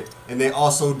Bryant. And they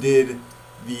also did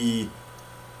the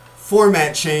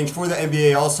format change for the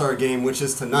NBA All-Star Game, which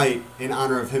is tonight, in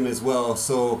honor of him as well.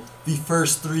 So the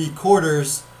first 3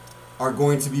 quarters are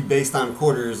going to be based on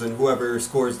quarters, and whoever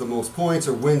scores the most points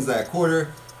or wins that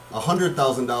quarter,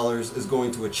 $100,000 is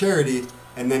going to a charity.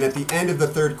 And then at the end of the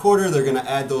 3rd quarter, they're going to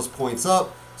add those points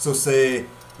up. So say,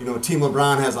 Team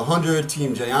LeBron has 100,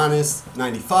 Team Giannis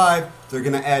 95. They're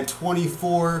going to add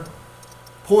 24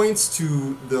 points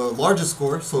to the largest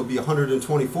score, so it'll be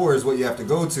 124 is what you have to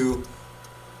go to,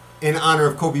 in honor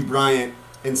of Kobe Bryant.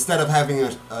 Instead of having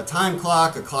a time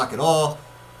clock, a clock at all,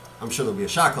 I'm sure there'll be a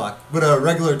shot clock, but a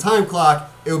regular time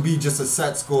clock, it'll be just a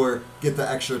set score, get the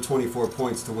extra 24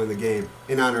 points to win the game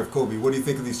in honor of Kobe. What do you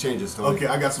think of these changes, Tony? Okay,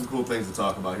 I got some cool things to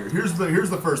talk about here. Here's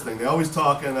the first thing. They always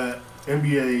talk in an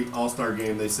NBA All-Star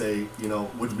Game, they say,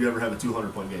 would we ever have a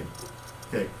 200-point game?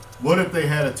 Okay, what if they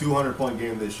had a 200-point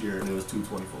game this year and it was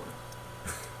 224?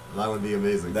 That would be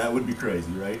amazing. That would be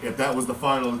crazy, right? If that was the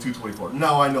final of 224.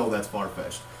 Now I know that's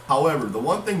far-fetched. However, the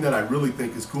one thing that I really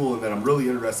think is cool and that I'm really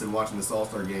interested in watching this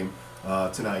All-Star Game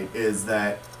tonight is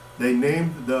that they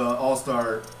named the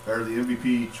All-Star or the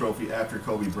MVP trophy after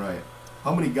Kobe Bryant.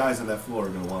 How many guys on that floor are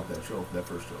going to want that trophy, that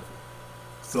first trophy?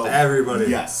 So everybody.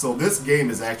 Yes. So this game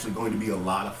is actually going to be a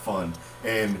lot of fun,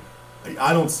 and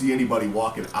I don't see anybody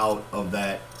walking out of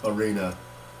that arena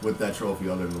with that trophy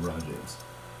other than LeBron James.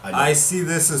 I see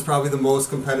this as probably the most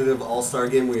competitive All-Star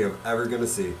Game we are ever going to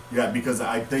see. Yeah, because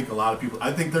I think a lot of people,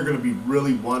 I think they're going to be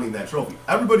really wanting that trophy.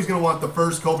 Everybody's going to want the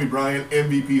first Kobe Bryant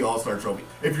MVP All-Star trophy.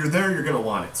 If you're there, you're going to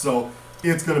want it. So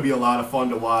it's going to be a lot of fun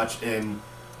to watch, and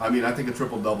I think a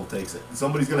triple-double takes it.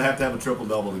 Somebody's going to have a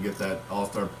triple-double to get that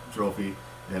All-Star trophy,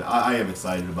 and I am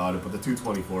excited about it, but the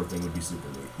 224 thing would be super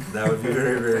neat. That would be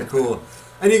very, very cool.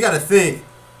 And you got to think,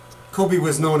 Kobe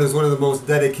was known as one of the most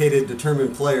dedicated,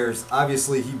 determined players.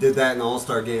 Obviously, he did that in the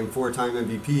All-Star Game, 4-time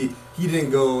MVP. He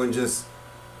didn't go and just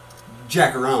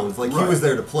jack around. He was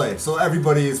there to play. So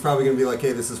everybody is probably going to be like,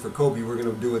 hey, this is for Kobe. We're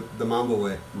going to do it the Mamba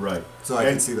way. Right. So I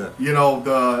can see that.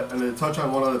 And to touch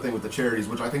on one other thing with the charities,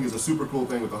 which I think is a super cool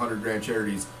thing with the 100 grand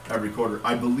charities every quarter,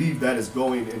 I believe that is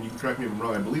going, and you can correct me if I'm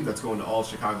wrong, I believe that's going to all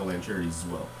Chicagoland charities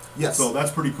as well. Yes. So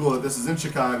that's pretty cool that this is in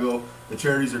Chicago. The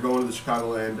charities are going to the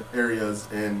Chicagoland areas,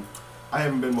 and I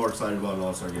haven't been more excited about an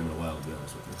All-Star game in a while, to be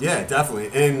honest with you. Yeah,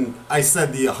 definitely. And I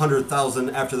said the 100,000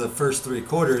 after the first 3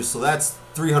 quarters, so that's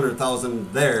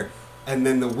 300,000 there. And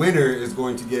then the winner is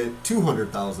going to get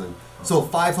 200,000. So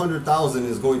 500,000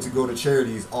 is going to go to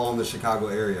charities all in the Chicago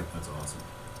area. That's awesome.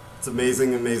 It's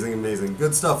amazing, amazing, amazing.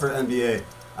 Good stuff for NBA.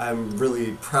 I'm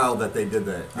really proud that they did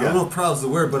that. Yeah. I don't know if proud is the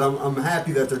word, but I'm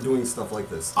happy that they're doing stuff like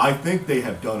this. I think they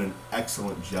have done an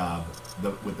excellent job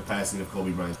with the passing of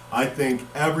Kobe Bryant. I think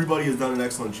everybody has done an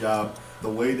excellent job. The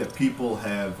way that people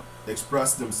have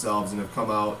expressed themselves and have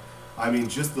come out.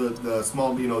 Just the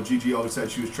small, Gigi always said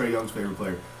she was Trae Young's favorite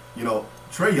player.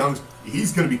 Trae Young's,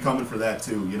 he's going to be coming for that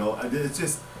too. It's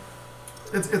just,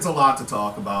 it's a lot to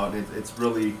talk about. It's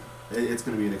really, it's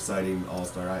going to be an exciting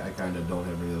All-Star. I kind of don't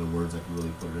have any other words I can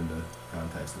really put it into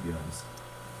context, to be honest.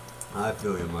 I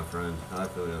feel you, my friend. I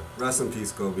feel you. Rest in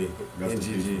peace, Kobe. Rest and in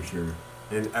Gigi. peace, for sure.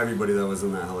 And everybody that was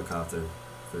in that helicopter,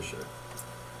 for sure.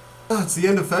 It's the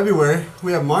end of February.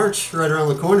 We have March right around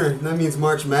the corner. That means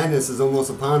March Madness is almost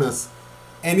upon us.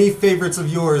 Any favorites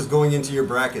of yours going into your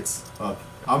brackets?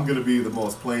 I'm gonna be the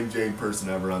most plain Jane person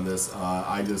ever on this.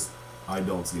 I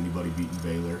don't see anybody beating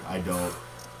Baylor. I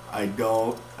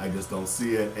just don't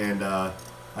see it. And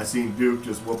I seen Duke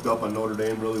just whooped up on Notre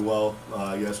Dame really well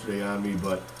yesterday on me,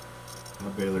 but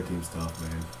that Baylor team's tough,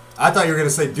 man. I thought you were gonna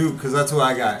say Duke because that's who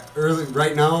I got early.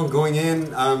 Right now, going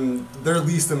in, they're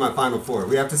least in my Final Four.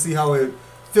 We have to see how it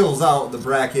fills out the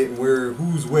bracket and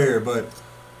who's where. But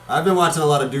I've been watching a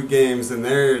lot of Duke games and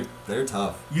they're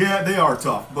tough. Yeah, they are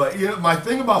tough. But my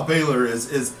thing about Baylor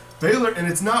is Baylor, and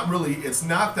it's not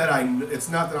that I'm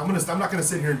not gonna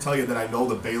sit here and tell you that I know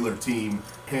the Baylor team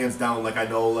hands down like I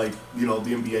know the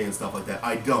NBA and stuff like that.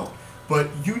 I don't. But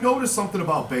you notice something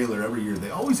about Baylor every year.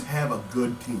 They always have a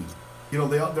good team.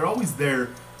 They're always there.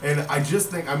 And I just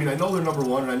think, I know they're number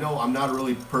one, and I know I'm not a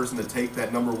really person to take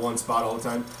that number one spot all the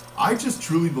time. I just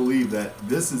truly believe that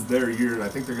this is their year, and I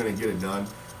think they're going to get it done.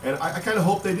 And I kind of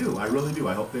hope they do. I really do.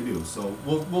 I hope they do. So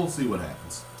we'll see what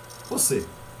happens. We'll see.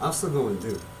 I'm still going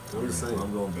Duke. I'm just saying.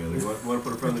 I'm going Baylor. You want to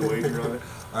put a friendly wager on it?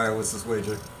 All right, what's this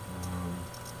wager?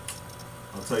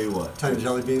 I'll tell you what. 10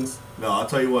 jelly beans? No, I'll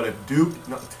tell you what. If Duke,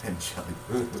 not 10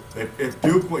 jelly. if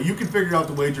Duke, you can figure out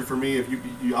the wager for me. If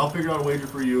I'll figure out a wager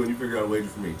for you, and you figure out a wager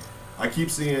for me. I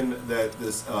keep seeing that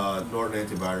this Norton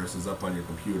antivirus is up on your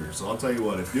computer. So I'll tell you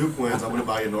what. If Duke wins, I'm going to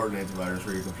buy you a Norton antivirus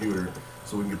for your computer,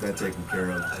 so we can get that taken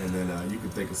care of, and then you can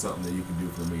think of something that you can do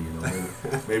for me.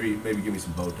 Maybe give me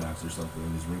some Botox or something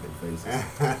in these wrinkled faces.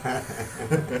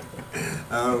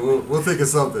 We'll think of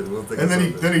something.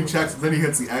 Then he checks. Then he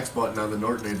hits the X button on the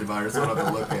Norton antivirus, so I don't have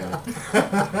to look at it.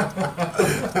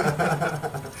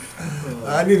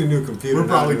 I need a new computer. We're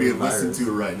probably being listened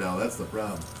to right now. That's the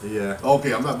problem. Yeah.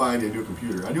 Okay, I'm not buying you a new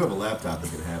computer. I do have a laptop that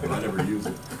can happen. I never use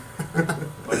it.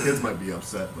 My kids might be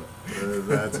upset, but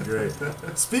that's great.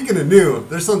 Speaking of new,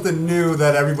 there's something new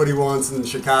that everybody wants in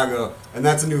Chicago, and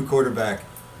that's a new quarterback.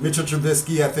 Mitchell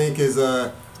Trubisky, I think, is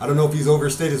I don't know if he's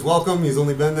overstayed his welcome. He's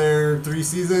only been there 3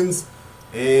 seasons,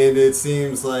 and it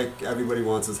seems like everybody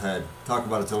wants his head. Talk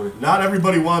about it, Tony. Not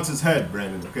everybody wants his head,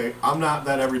 Brandon, okay? I'm not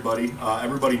that everybody.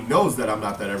 Everybody knows that I'm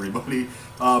not that everybody.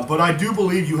 But I do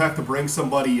believe you have to bring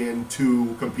somebody in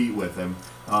to compete with him.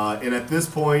 And at this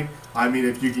point,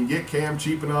 if you can get Cam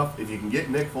cheap enough, if you can get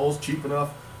Nick Foles cheap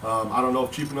enough, I don't know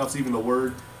if cheap enough's even the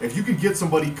word. If you could get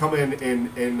somebody come in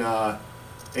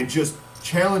and just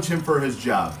challenge him for his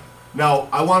job. Now,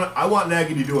 I want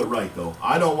Nagy to do it right, though.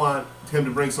 I don't want him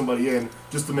to bring somebody in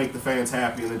just to make the fans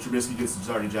happy and then Trubisky gets the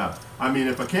starting job.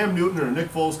 If a Cam Newton or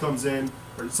Nick Foles comes in,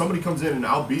 or somebody comes in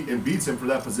and beats him for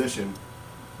that position,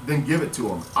 then give it to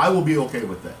him. I will be okay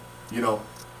with that,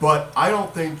 But I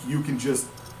don't think you can just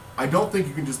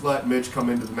let Mitch come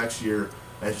into the next year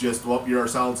as just, well, you're our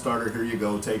solid starter, here you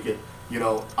go, take it.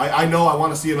 I know I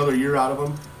want to see another year out of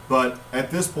him, but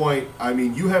at this point,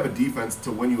 you have a defense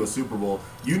to win you a Super Bowl.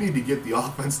 You need to get the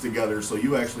offense together so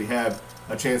you actually have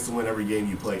a chance to win every game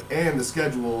you play. And the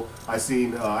schedule, I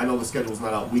know the schedule's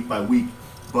not out week by week,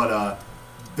 but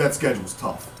that schedule's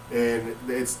tough. And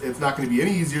it's not going to be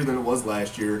any easier than it was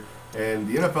last year, and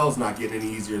the NFL's not getting any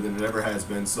easier than it ever has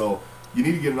been. So you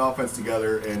need to get an offense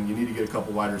together, and you need to get a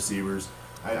couple wide receivers.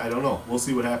 I don't know. We'll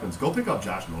see what happens. Go pick up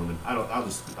Josh Norman. I'm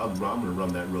going to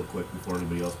run that real quick before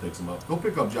anybody else picks him up. Go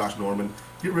pick up Josh Norman.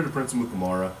 Get rid of Prince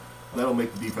Amukamara. That'll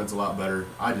make the defense a lot better.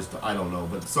 I don't know,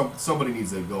 but somebody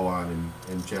needs to go on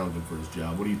and challenge him for his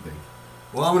job. What do you think?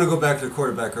 Well, I'm going to go back to the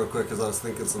quarterback real quick because I was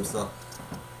thinking some stuff.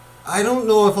 I don't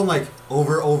know if I'm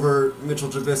over Mitchell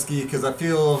Trubisky because I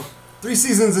feel 3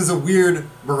 seasons is a weird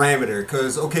parameter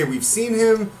because, okay, we've seen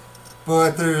him,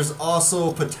 but there's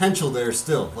also potential there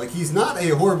still. He's not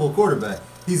a horrible quarterback.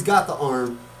 He's got the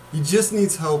arm. He just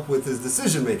needs help with his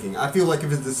decision making. I feel like if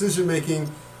his decision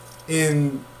making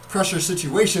in pressure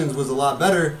situations was a lot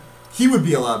better, he would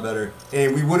be a lot better,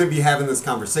 and we wouldn't be having this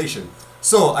conversation.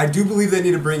 So I do believe they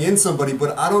need to bring in somebody,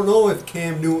 but I don't know if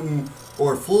Cam Newton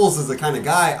or Foles is the kind of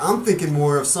guy. I'm thinking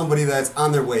more of somebody that's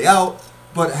on their way out,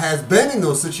 but has been in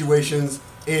those situations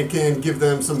and can give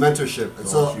them some mentorship. And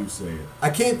so you say it. I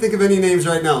can't think of any names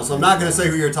right now, so I'm not going to say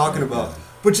who you're talking about.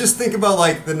 But just think about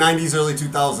the 90s, early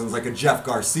 2000s, like a Jeff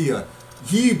Garcia.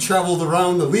 He traveled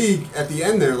around the league at the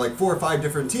end there, 4 or 5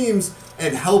 different teams,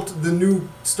 and helped the new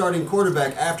starting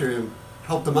quarterback after him,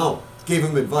 helped him out, gave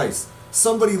him advice.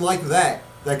 Somebody like that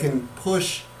can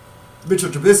push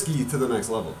Mitchell Trubisky to the next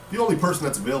level. The only person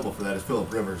that's available for that is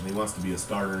Phillip Rivers, and he wants to be a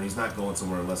starter, and he's not going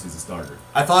somewhere unless he's a starter.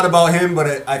 I thought about him,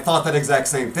 but I thought that exact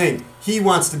same thing. He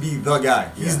wants to be the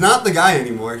guy. He's not the guy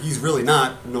anymore. He's really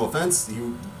not. No offense.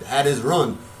 He had his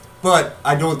run. But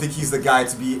I don't think he's the guy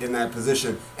to be in that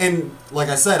position. And like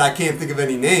I said, I can't think of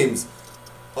any names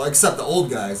except the old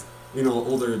guys,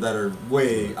 older that are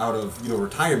way out of,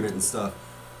 retirement and stuff.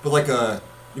 But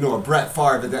a Brett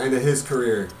Favre at the end of his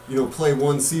career, play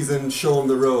one season, show him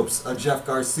the ropes. A Jeff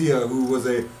Garcia who was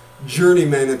a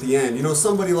journeyman at the end.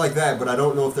 Somebody like that, but I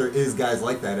don't know if there is guys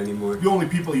like that anymore. The only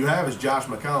people you have is Josh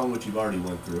McCown, which you've already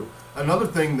went through. Another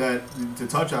thing that to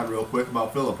touch on real quick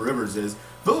about Phillip Rivers is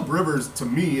Phillip Rivers, to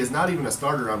me, is not even a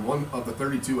starter on one of the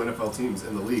 32 NFL teams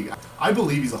in the league. I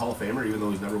believe he's a Hall of Famer, even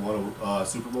though he's never won a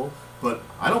Super Bowl. But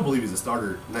I don't believe he's a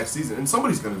starter next season. And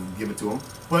somebody's going to give it to him.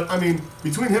 But, I mean,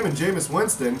 between him and Jameis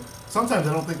Winston, sometimes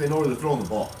I don't think they know where they're throwing the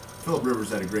ball. Phillip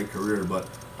Rivers had a great career, but,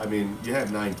 I mean, you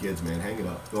have 9 kids, man. Hang it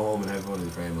up. Go home and have fun with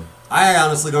your family. I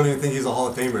honestly don't even think he's a Hall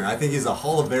of Famer. I think he's a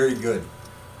Hall of Very Good.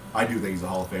 I do think he's a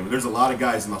Hall of Famer. There's a lot of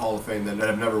guys in the Hall of Fame that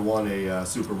have never won a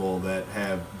Super Bowl that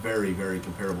have very, very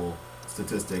comparable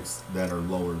statistics that are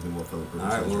lower than what Phillip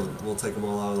Rivers has. All right, we'll take them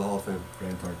all out of the Hall of Fame.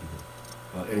 Antarctica.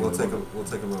 We'll take them out. We'll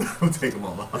take them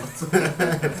all out.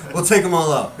 We'll take them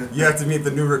all out. You have to meet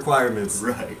the new requirements.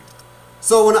 Right.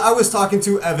 So when I was talking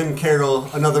to Evan Carroll,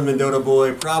 another Mendota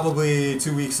boy, probably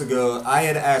 2 weeks ago, I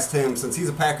had asked him, since he's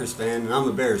a Packers fan and I'm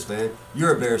a Bears fan,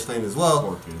 you're a Bears fan as well.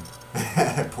 Poor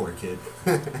kid. Poor kid.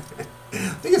 I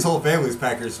think his whole family's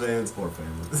Packers fans. Poor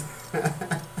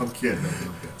family. I'm kidding.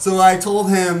 So I told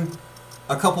him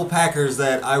a couple Packers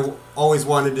that I always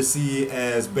wanted to see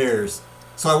as Bears.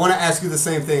 So I want to ask you the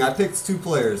same thing. I picked 2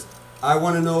 players. I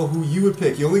want to know who you would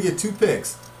pick. You only get 2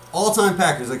 picks. All-time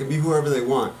Packers. They can be whoever they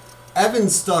want. Evan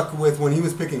stuck with, when he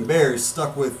was picking Bears,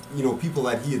 stuck with, people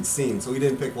that he had seen. So he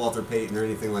didn't pick Walter Payton or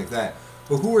anything like that.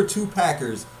 But who are 2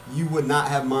 Packers you would not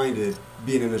have minded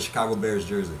being in a Chicago Bears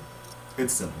jersey?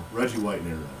 It's simple. Reggie White and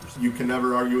Aaron Rodgers. You can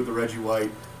never argue with the Reggie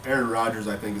White. Aaron Rodgers,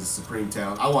 I think, is a supreme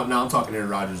talent. I'm talking Aaron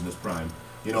Rodgers in his prime.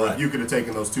 Right. If you could have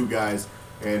taken those 2 guys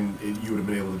and you would have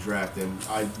been able to draft them,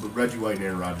 Reggie White and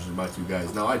Aaron Rodgers are my 2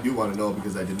 guys. Now, I do want to know,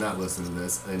 because I did not listen to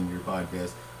this in your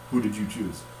podcast, who did you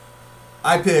choose?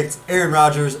 I picked Aaron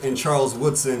Rodgers and Charles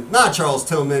Woodson. Not Charles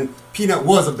Tillman. Peanut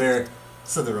was a Bear.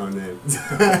 Said the wrong name.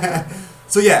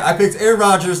 So yeah, I picked Aaron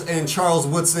Rodgers and Charles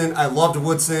Woodson. I loved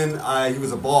Woodson. He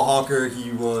was a ball hawker. He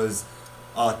was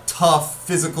tough,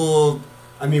 physical.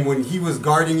 I mean, when he was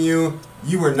guarding you,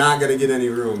 you were not going to get any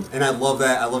room. And I love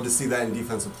that. I love to see that in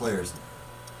defensive players.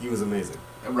 He was amazing.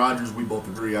 And Rodgers, we both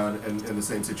agree on, and in the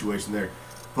same situation there.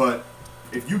 But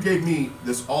if you gave me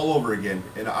this all over again,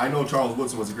 and I know Charles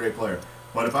Woodson was a great player,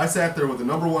 but if I sat there with the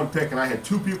number 1 pick and I had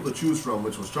 2 people to choose from,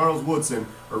 which was Charles Woodson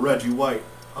or Reggie White,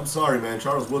 I'm sorry, man.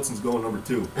 Charles Woodson's going number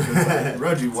 2.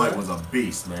 Reggie White was a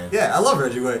beast, man. Yeah, I love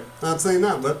Reggie White. Not saying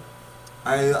that, but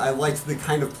I liked the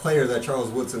kind of player that Charles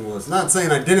Woodson was. Not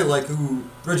saying I didn't like who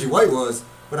Reggie White was,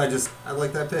 but I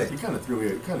like that pick. You kind of threw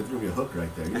me a hook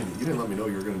right there. You didn't let me know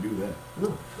you were going to do that.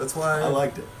 No, that's why I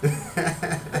liked it.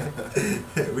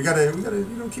 we gotta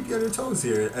keep you on your toes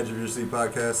here at Edge of Your Seat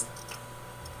podcast.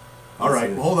 All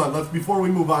right, well, hold on. Before we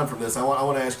move on from this, I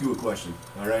want to ask you a question.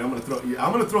 All right, I'm gonna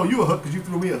throw you a hook because you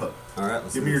threw me a hook. All right,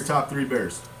 let's give me your top 3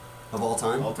 Bears of all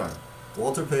time. All time.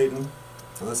 Walter Payton.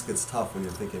 Well, this gets tough when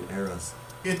you're thinking eras.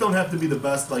 It don't have to be the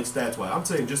best, like, stats wise. I'm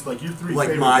saying just like your 3 like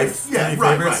favorite. My Bears. 3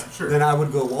 favorites. Right, sure. Then I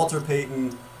would go Walter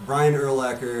Payton, Brian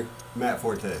Urlacher, Matt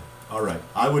Forte. All right,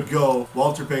 I would go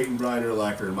Walter Payton, Brian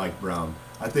Urlacher, and Mike Brown.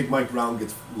 I think Mike Brown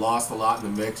gets lost a lot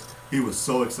in the mix. He was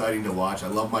so exciting to watch. I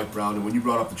love Mike Brown, and when you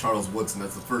brought up the Charles Woodson,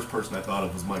 that's the first person I thought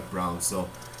of was Mike Brown. So,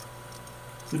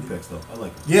 good picks, though. I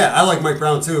like it. Yeah, I like Mike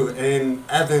Brown, too. And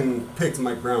Evan picked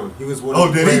Mike Brown. He was one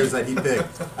of the players that he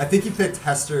picked. I think he picked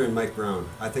Hester and Mike Brown.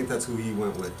 I think that's who he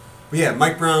went with. But yeah,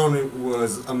 Mike Brown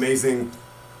was amazing.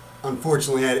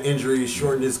 Unfortunately, had injuries,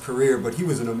 shortened his career, but he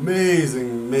was an amazing,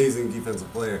 amazing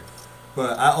defensive player.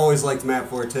 But I always liked Matt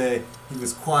Forte. He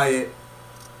was quiet,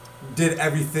 did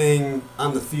everything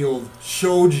on the field,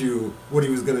 showed you what he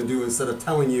was going to do instead of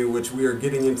telling you, which we are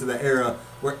getting into the era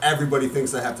where everybody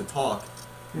thinks they have to talk.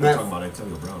 You're not talking about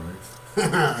Antonio Brown, right?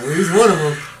 He's one of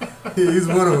them. He's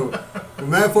one of them. Well,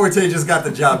 Matt Forte just got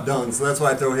the job done, so that's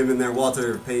why I throw him in there.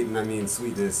 Walter Payton, I mean,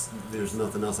 sweetness. There's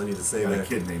nothing else I need to say there. Got a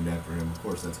kid named after him. Of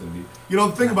course, that's going to be.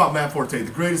 The thing about Matt Forte,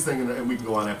 the greatest thing, and we can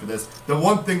go on after this. The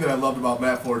one thing that I loved about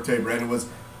Matt Forte, Brandon, was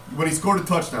when he scored a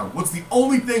touchdown. What's the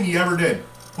only thing he ever did?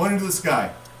 Pointed to the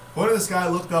sky. Pointed to the sky,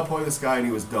 looked up, pointed to the sky, and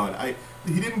he was done.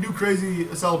 He didn't do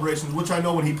crazy celebrations, which I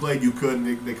know when he played you could,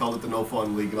 and they called it the No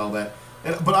Fun League and all that.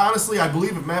 But honestly, I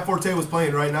believe if Matt Forte was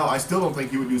playing right now, I still don't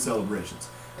think he would do celebrations.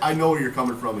 I know where you're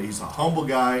coming from. He's a humble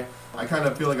guy. I kind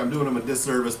of feel like I'm doing him a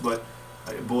disservice, but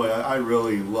boy, I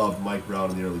really loved Mike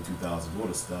Brown in the early 2000s. What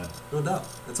a stud. No doubt.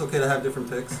 It's okay to have different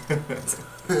picks. I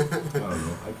don't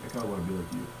know. I kind of want to be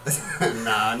like you.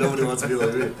 Nah, nobody wants to be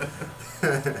like me.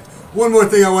 One more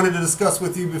thing I wanted to discuss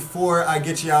with you before I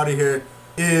get you out of here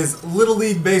is Little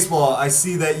League Baseball. I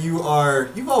see that you've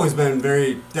always been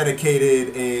very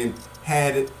dedicated and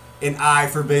had an eye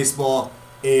for baseball,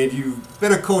 and you've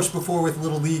been a coach before with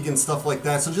Little League and stuff like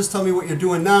that. So just tell me what you're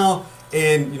doing now.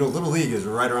 And Little League is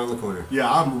right around the corner.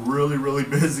 Yeah, I'm really, really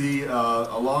busy,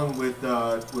 along with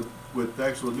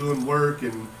actually doing work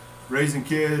and raising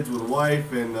kids with a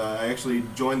wife, and I actually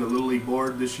joined the Little League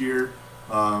board this year,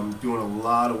 doing a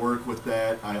lot of work with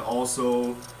that. I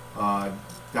also,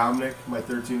 Dominic, my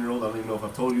 13-year-old, I don't even know if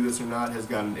I've told you this or not, has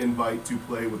got an invite to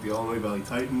play with the Illinois Valley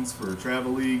Titans for a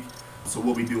travel league. So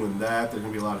we'll be doing that. There's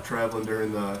going to be a lot of traveling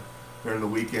during the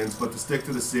weekends. But to stick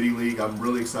to the City League, I'm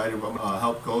really excited. I'm going to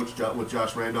help coach with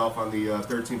Josh Randolph on the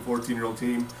 13, 14-year-old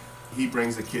team. He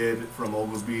brings a kid from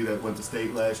Oglesby that went to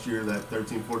state last year. That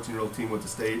 13, 14-year-old team went to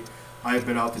state. I have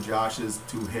been out to Josh's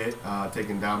to hit,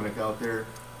 taking Dominic out there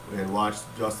and watched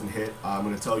Justin hit. I'm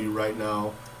going to tell you right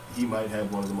now, he might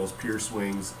have one of the most pure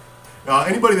swings.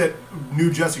 Anybody that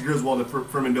knew Jesse Griswold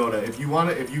from Mendota, if you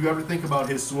ever think about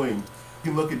his swing,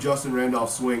 you can look at Justin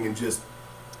Randolph's swing and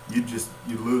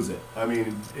you'd lose it. I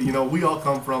mean, we all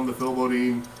come from the Phil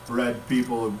Bodine bred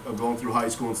people of going through high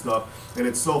school and stuff, and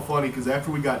it's so funny because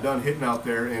after we got done hitting out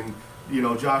there, and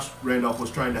Josh Randolph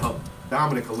was trying to help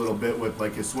Dominic a little bit with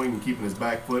like his swing and keeping his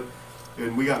back foot,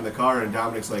 and we got in the car and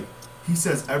Dominic's like, he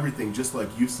says everything just like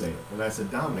you say it, and I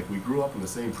said, Dominic, we grew up in the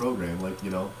same program,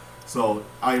 so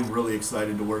I'm really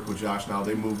excited to work with Josh now.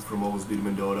 They moved from Oglesby to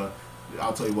Mendota.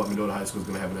 I'll tell you what, Mendota High School is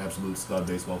going to have an absolute stud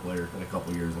baseball player in a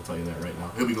couple of years. I'll tell you that right now.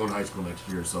 He'll be going to high school next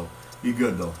year, so he's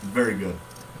good, though. He's very good.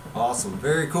 Awesome.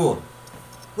 Very cool.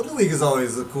 Little League is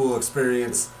always a cool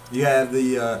experience. You have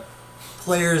the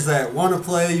players that want to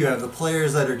play. You have the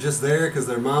players that are just there because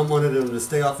their mom wanted them to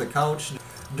stay off the couch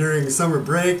during summer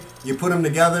break. You put them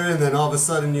together, and then all of a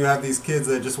sudden you have these kids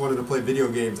that just wanted to play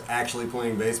video games actually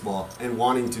playing baseball and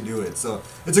wanting to do it. So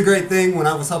it's a great thing. When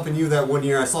I was helping you that one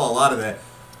year, I saw a lot of that.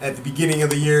 At the beginning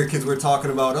of the year, kids were talking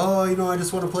about, I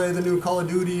just want to play the new Call of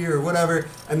Duty or whatever.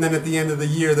 And then at the end of the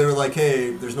year, they were like,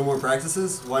 hey, there's no more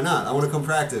practices? Why not? I want to come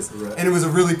practice. Right. And it was a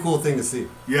really cool thing to see.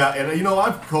 Yeah, and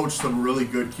I've coached some really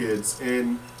good kids,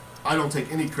 and I don't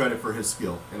take any credit for his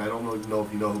skill. And I don't know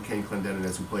if you know who Kane Clendenin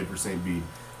is, who played for St. Bede.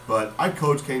 But I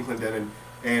coached Kane Clendenin,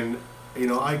 and,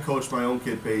 I coached my own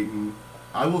kid, Peyton.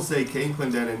 I will say Kane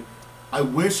Clendenin, I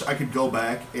wish I could go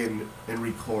back and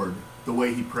record the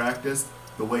way he practiced,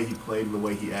 the way he played, and the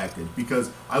way he acted,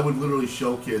 because I would literally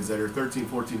show kids that are 13,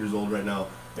 14 years old right now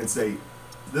and say,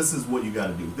 this is what you got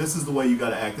to do. This is the way you got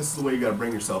to act. This is the way you got to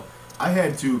bring yourself. I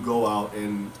had to go out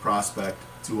and prospect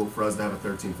for us to have a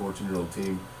 13, 14-year-old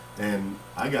team, and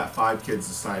I got 5 kids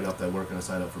to sign up that weren't going to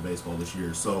sign up for baseball this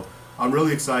year. So I'm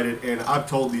really excited, and I've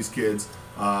told these kids,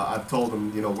 I've told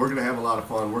them, we're going to have a lot of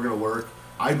fun. We're going to work.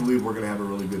 I believe we're going to have a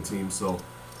really good team, so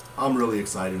I'm really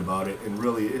excited about it, and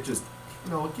really it just,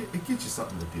 it gets you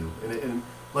something to do. And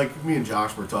like me and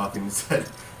Josh were talking,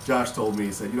 Josh told me,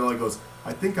 he said, he goes,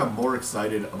 I think I'm more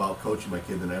excited about coaching my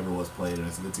kid than I ever was playing. And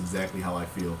I said, that's exactly how I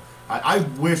feel. I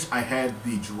wish I had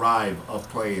the drive of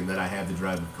playing that I have the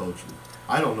drive of coaching.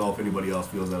 I don't know if anybody else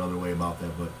feels that other way about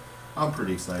that, but I'm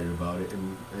pretty excited about it.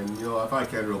 And if I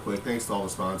can real quick, thanks to all the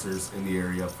sponsors in the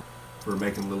area for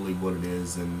making Little League what it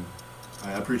is. And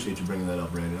I appreciate you bringing that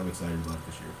up, Brandon. I'm excited about it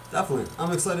this year. Definitely.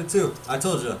 I'm excited too. I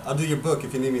told you, I'll do your book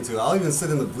if you need me to. I'll even sit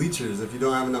in the bleachers if you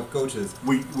don't have enough coaches.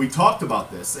 We talked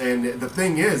about this, and the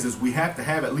thing is we have to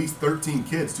have at least 13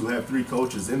 kids to have 3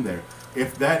 coaches in there.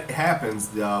 If that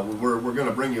happens, we're going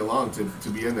to bring you along to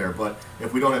be in there. But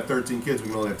if we don't have 13 kids, we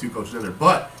can only have 2 coaches in there.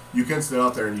 But you can sit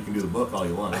out there and you can do the book all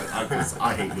you want.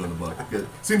 I hate doing the book. It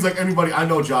seems like anybody, I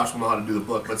know Josh will know how to do the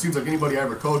book, but it seems like anybody I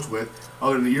ever coached with,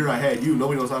 other than the year I had you,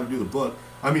 nobody knows how to do the book.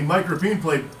 I mean, Mike Rapine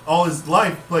played all his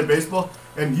life, played baseball,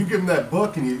 and you give him that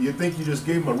book and you think you just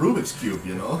gave him a Rubik's Cube, He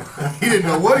didn't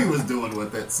know what he was doing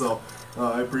with it. So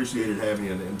I appreciated having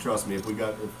you, and trust me, if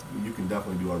you can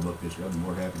definitely do our book this year, I'd be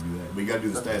more than happy to do that. But you got to do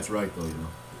the stats right, though,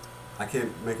 I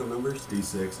can't make up numbers?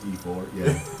 E6, E4,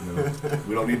 yeah.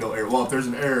 We don't need no error. Well, if there's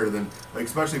an error, then,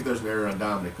 especially if there's an error on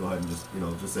Dominic, go ahead and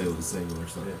just say it was a single or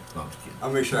something. Yeah. No, I'm just kidding.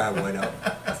 I'll make sure I have it white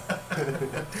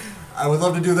out. I would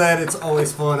love to do that. It's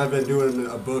always fun. I've been doing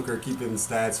a book or keeping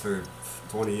stats for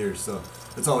 20 years, so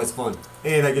it's always fun.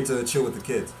 And I get to chill with the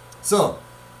kids. So,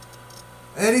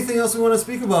 anything else we want to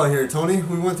speak about here, Tony?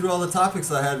 We went through all the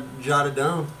topics I had jotted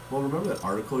down. Well, remember that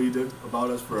article you did about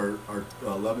us for our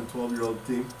 11, 12-year-old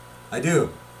team? I do.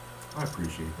 I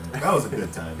appreciate that. That was a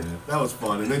good time, man. That was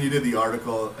fun. And then you did the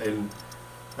article, and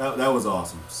that was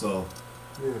awesome. So,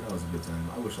 yeah, that was a good time.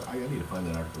 I need to find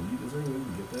that article. Is there any way we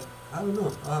can get that? I don't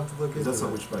know. I'll have to look into That's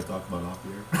something we that. should probably talk about off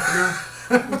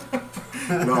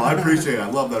the air. No, I appreciate it. I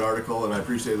love that article, and I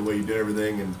appreciate the way you did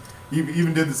everything, and you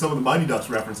even did some of the Mighty Ducks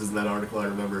references in that article. I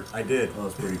remember. I did. That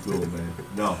was pretty cool, man.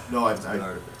 No, I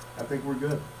think we're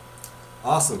good.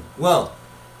 Awesome. Well,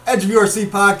 Edge of URC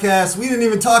podcast. We didn't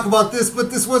even talk about this, but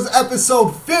this was episode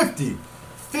 50.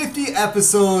 50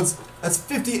 episodes. That's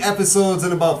 50 episodes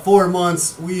in about 4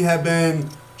 months. We have been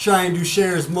trying to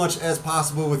share as much as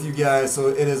possible with you guys, so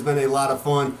it has been a lot of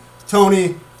fun.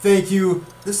 Tony, thank you.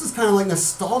 This is kind of like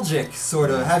nostalgic, sort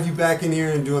of, have you back in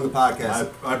here and doing the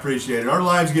podcast. I appreciate it. Our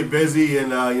lives get busy,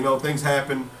 and things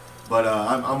happen. But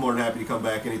I'm more than happy to come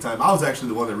back anytime. I was actually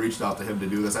the one that reached out to him to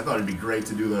do this. I thought it'd be great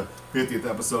to do the 50th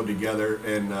episode together,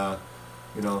 and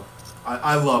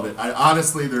I love it. I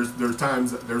honestly, there's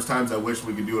times I wish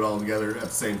we could do it all together at the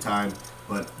same time.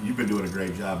 But you've been doing a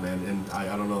great job, man. And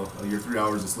I don't know, your 3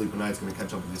 hours of sleep a night's gonna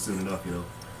catch up with you soon enough,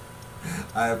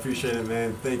 I appreciate it,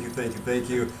 man. Thank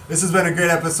you. This has been a great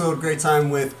episode, great time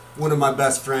with one of my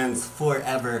best friends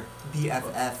forever,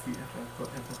 BFF.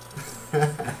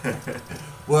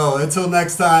 Well, until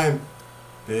next time,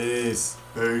 peace.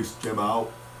 Peace, Jim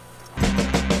out.